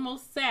eat one more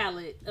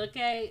salad,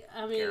 okay?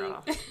 I mean...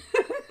 Girl.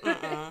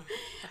 I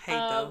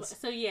hate those.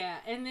 So yeah,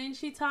 and then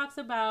she talks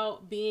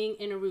about being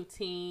in a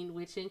routine,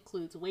 which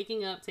includes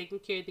waking up, taking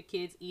care of the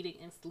kids, eating,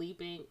 and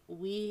sleeping.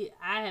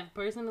 I have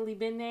personally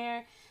been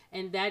there,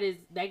 and that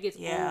gets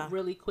old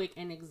really quick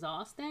and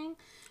exhausting.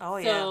 Oh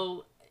yeah.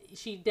 So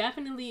she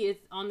definitely is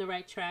on the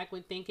right track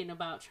with thinking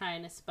about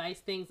trying to spice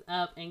things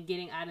up and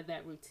getting out of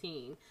that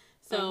routine.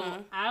 So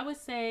I would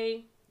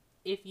say,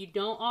 if you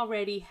don't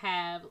already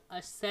have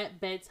a set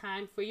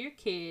bedtime for your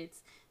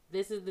kids,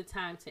 this is the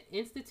time to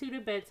institute a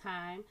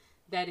bedtime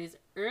that is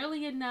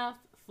early enough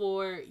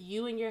for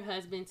you and your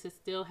husband to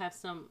still have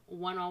some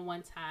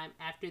one-on-one time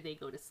after they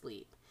go to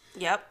sleep.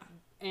 Yep.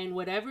 And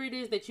whatever it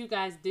is that you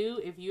guys do,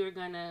 if you're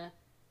going to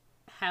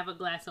have a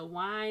glass of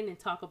wine and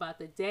talk about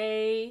the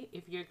day,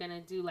 if you're going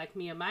to do like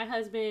me and my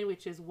husband,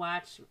 which is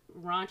watch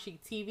raunchy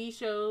TV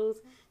shows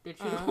that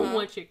you don't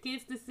want your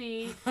kids to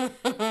see,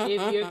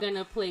 if you're going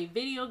to play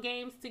video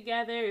games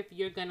together, if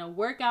you're going to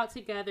work out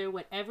together,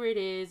 whatever it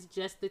is,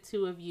 just the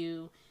two of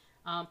you,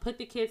 put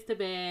the kids to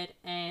bed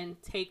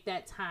and take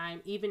that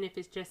time, even if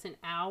it's just an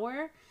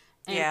hour,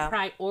 and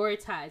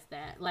prioritize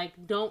that. Like,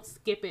 don't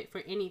skip it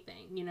for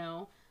anything, you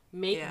know?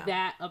 Make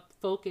that a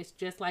focus,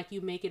 just like you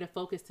make it a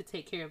focus to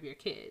take care of your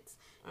kids.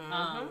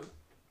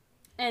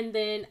 And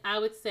then I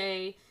would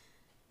say,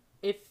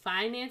 if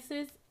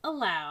finances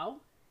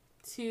allow,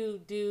 to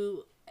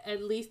do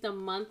at least a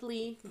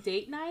monthly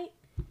date night.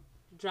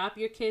 Drop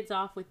your kids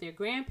off with their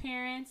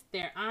grandparents,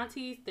 their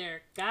aunties,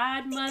 their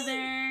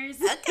godmothers.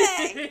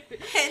 Okay.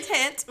 Hint,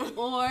 hint.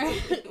 Or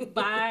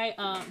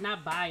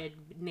not buy a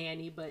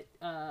nanny, but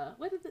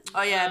what is it?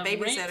 Oh yeah,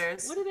 Rent.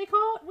 babysitters. What are they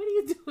called? What do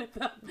you do with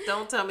them?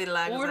 Don't tell me to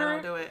lie, because I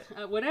don't do it.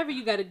 Whatever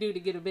you got to do to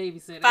get a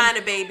babysitter. Find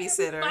a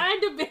babysitter.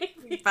 Find a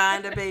babysitter.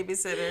 Find a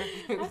babysitter.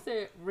 I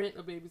said rent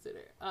a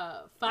babysitter.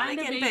 Find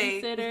a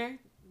babysitter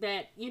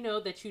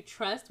that you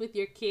trust with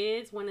your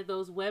kids. One of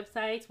those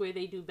websites where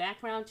they do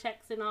background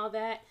checks and all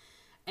that.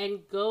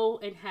 And go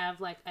and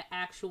have like an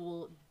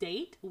actual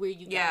date where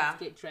you guys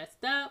get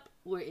dressed up,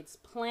 where it's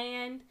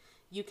planned.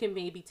 You can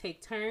maybe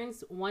take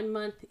turns. 1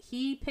 month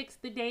he picks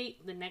the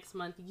date, the next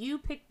month you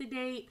pick the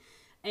date,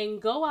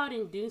 and go out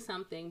and do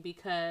something,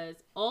 because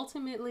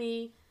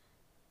ultimately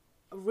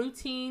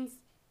routines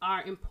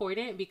are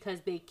important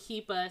because they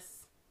keep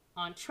us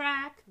on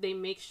track. They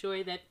make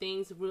sure that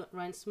things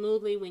run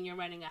smoothly when you're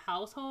running a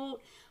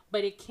household,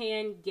 but it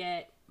can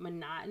get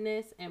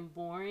monotonous and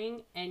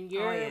boring, and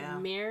your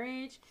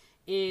marriage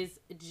is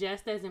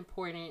just as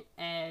important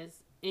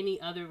as any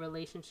other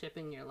relationship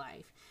in your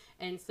life.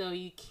 And so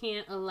you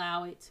can't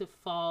allow it to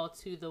fall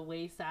to the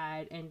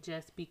wayside and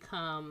just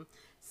become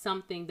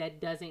something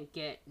that doesn't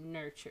get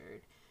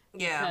nurtured.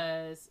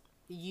 Because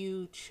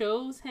you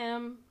chose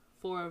him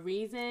for a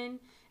reason,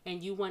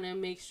 and you want to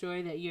make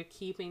sure that you're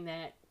keeping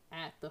that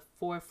at the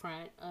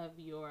forefront of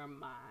your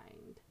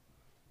mind.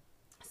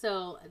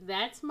 So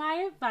that's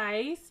my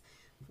advice.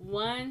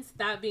 1,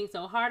 stop being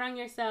so hard on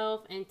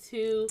yourself. And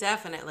 2,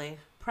 definitely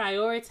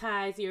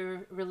prioritize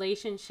your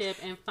relationship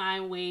and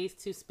find ways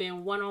to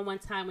spend one-on-one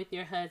time with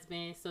your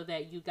husband so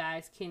that you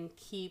guys can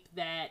keep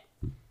that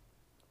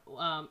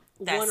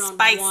one-on-one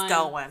spice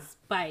going.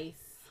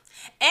 Spice.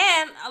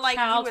 And like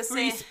you were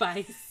saying,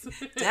 spice.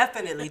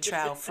 Definitely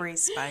child-free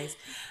spice.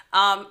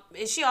 And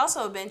she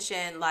also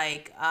mentioned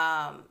like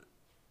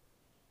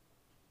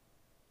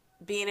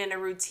being in a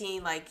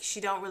routine, like she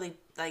don't really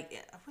like.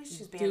 I wish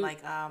she's being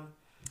like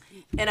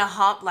in a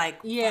hump,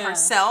 like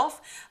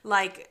herself.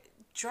 Like,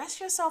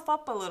 dress yourself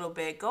up a little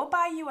bit. Go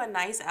buy you a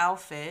nice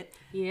outfit.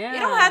 Yeah, you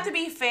don't have to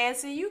be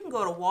fancy. You can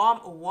go to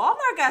Walmart.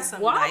 Walmart got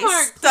some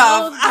nice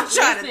stuff. I'm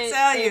trying to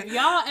tell you. If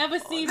y'all ever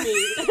see me,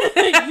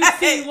 you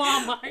see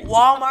Walmart.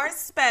 Walmart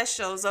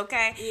specials,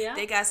 okay? Yeah.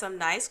 They got some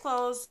nice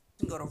clothes.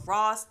 You can go to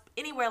Ross,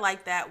 anywhere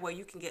like that where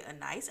you can get a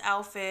nice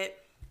outfit.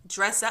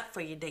 Dress up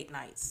for your date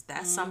nights.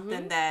 That's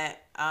something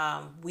that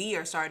we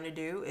are starting to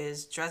do,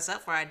 is dress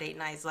up for our date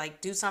nights.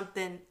 Like, do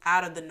something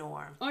out of the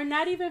norm. Or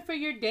not even for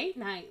your date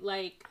night.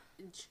 Like,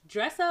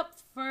 dress up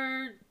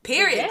for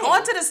period.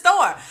 Going to the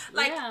store.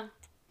 Like,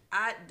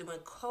 when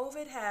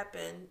COVID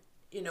happened,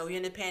 you're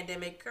in the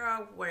pandemic,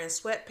 girl, wearing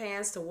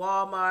sweatpants to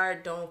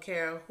Walmart, don't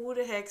care who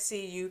the heck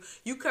see you.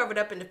 You covered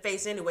up in the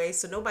face anyway,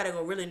 so nobody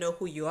gonna really know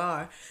who you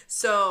are.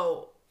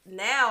 So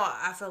now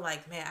I feel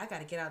like, man, I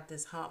gotta get out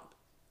this hump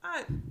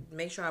I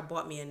make sure I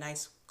bought me a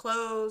nice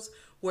clothes,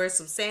 wear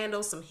some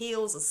sandals, some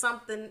heels or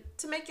something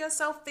to make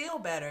yourself feel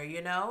better,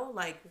 you know?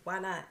 Like, why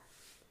not?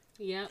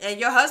 Yeah. And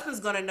your husband's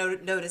going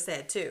to notice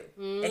that too.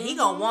 Mm-hmm. And he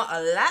going to want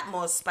a lot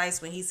more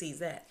spice when he sees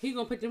that. He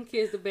going to put them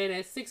kids to bed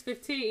at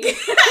 6:15.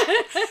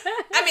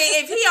 I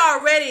mean, if he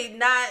already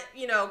not,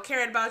 you know,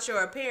 caring about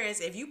your appearance,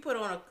 if you put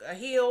on a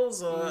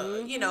heels or,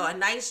 you know, a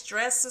nice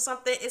dress or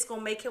something, it's going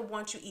to make him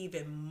want you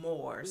even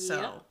more.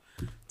 So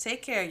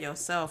take care of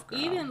yourself, girl.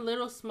 Even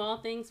little small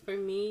things for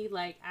me,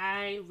 like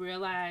I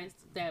realized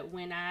that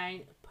when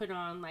I put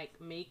on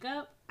like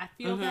makeup, I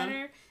feel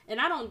better. And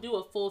I don't do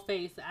a full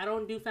face. I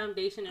don't do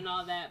foundation and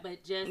all that,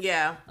 but just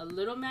a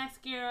little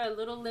mascara, a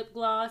little lip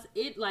gloss,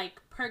 it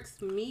like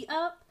perks me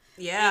up.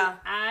 Yeah. And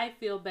I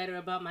feel better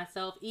about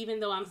myself, even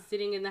though I'm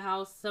sitting in the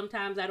house.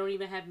 Sometimes I don't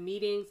even have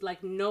meetings.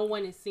 Like no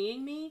one is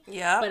seeing me.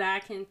 Yeah. But I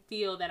can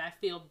feel that I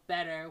feel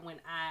better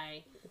when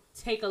I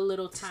take a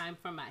little time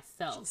for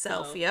myself.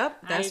 So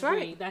yep. That's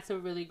right. That's a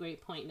really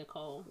great point,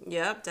 Nicole.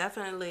 Yep,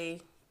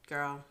 definitely,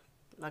 girl.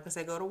 Like I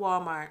said, go to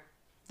Walmart.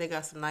 They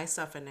got some nice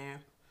stuff in there.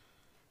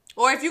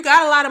 Or if you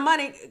got a lot of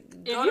money,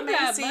 go to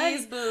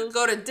Macy's,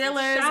 go to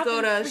Dillard's,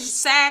 go to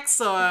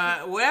Saks,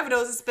 or wherever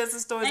those expensive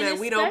stores that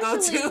we don't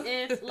go to.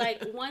 If,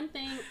 like, one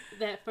thing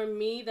that for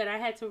me that I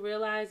had to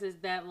realize is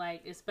that,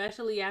 like,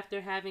 especially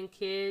after having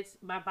kids,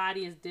 my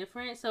body is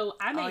different. So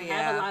I may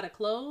have a lot of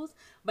clothes,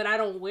 but I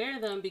don't wear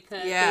them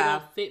because they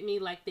don't fit me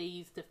like they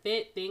used to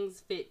fit.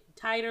 Things fit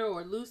tighter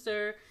or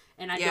looser,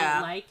 and I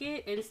don't like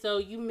it. And so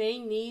you may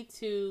need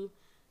to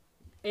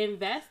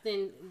invest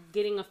in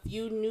getting a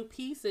few new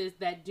pieces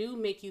that do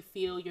make you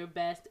feel your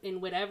best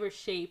in whatever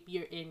shape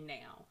you're in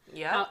now.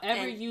 Yeah.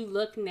 However you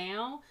look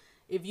now,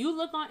 if you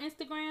look on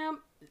Instagram,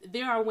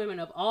 there are women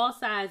of all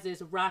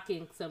sizes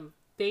rocking some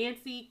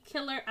fancy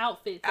killer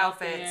outfits out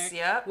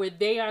there where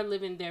they are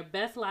living their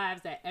best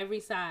lives at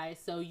every size.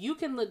 So you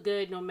can look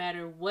good no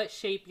matter what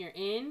shape you're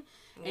in,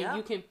 and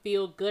you can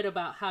feel good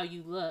about how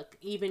you look,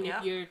 even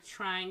if you're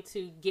trying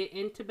to get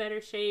into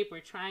better shape or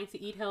trying to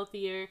eat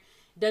healthier.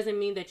 Doesn't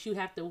mean that you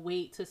have to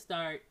wait to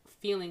start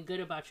feeling good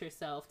about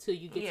yourself till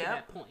you get to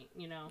that point,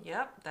 you know?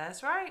 Yep,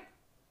 that's right.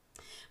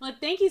 Well,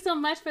 thank you so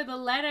much for the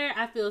letter.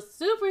 I feel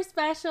super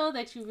special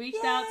that you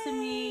reached out to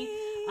me.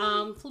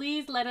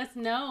 Please let us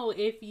know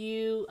if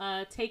you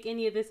take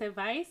any of this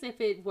advice,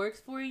 if it works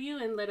for you,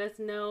 and let us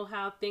know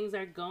how things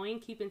are going.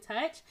 Keep in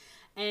touch.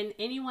 And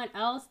anyone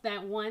else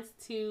that wants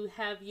to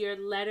have your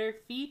letter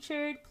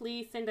featured,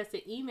 please send us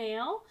an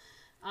email.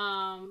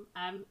 I'm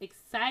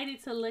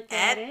excited to look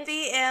at it. At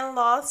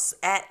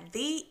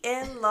the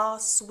in-law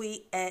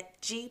suite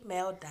at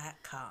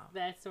gmail.com.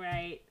 That's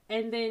right.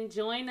 And then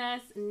join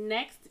us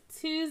next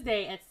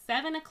Tuesday at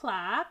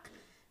 7:00.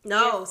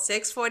 No,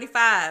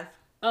 6:45.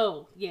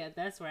 Oh, yeah,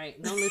 that's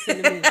right. Don't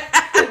listen to me.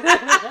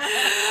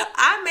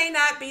 I may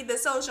not be the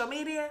social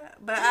media,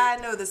 but I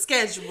know the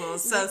schedule.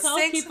 So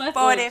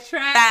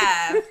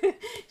 6:45.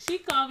 She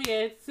called me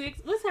at 6.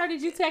 What time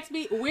did you text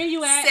me? Where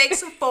you at?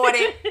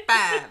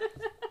 6:45.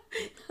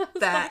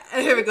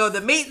 Here we go.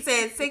 The meet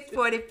said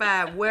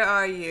 6:45. Where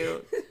are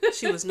you?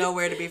 She was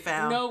nowhere to be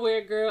found. Nowhere,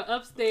 girl.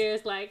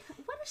 Upstairs, like,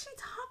 what is she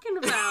talking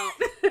about?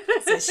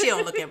 So she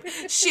don't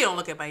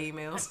look at my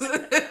emails.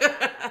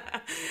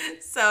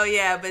 So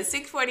yeah, but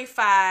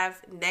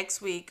 6:45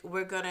 next week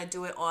we're gonna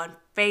do it on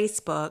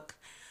Facebook.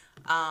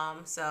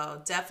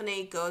 So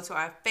definitely go to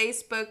our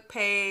Facebook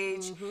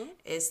page.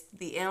 It's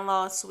the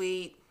In-Law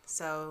Suite.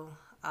 So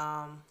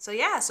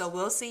so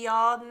we'll see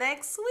y'all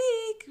next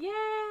week.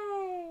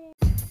 Yay!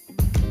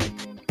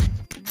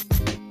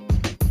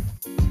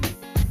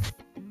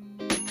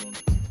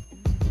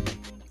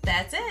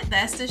 That's it.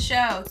 That's the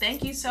show.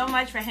 Thank you so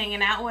much for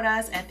hanging out with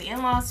us at the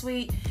In-Law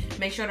Suite.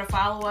 Make sure to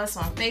follow us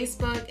on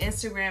Facebook,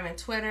 Instagram, and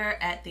Twitter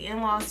at the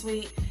In-Law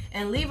Suite.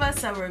 And leave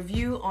us a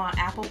review on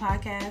Apple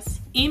Podcasts.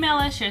 Email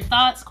us your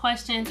thoughts,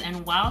 questions,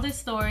 and wildest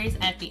stories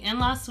at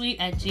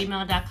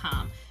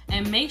theinlawsuite@gmail.com.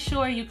 And make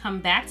sure you come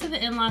back to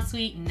the In-Law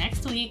Suite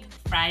next week,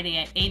 Friday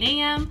at 8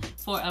 a.m.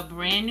 for a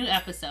brand new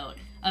episode.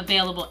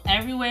 Available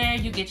everywhere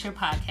you get your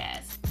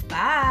podcasts.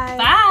 Bye.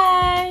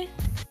 Bye.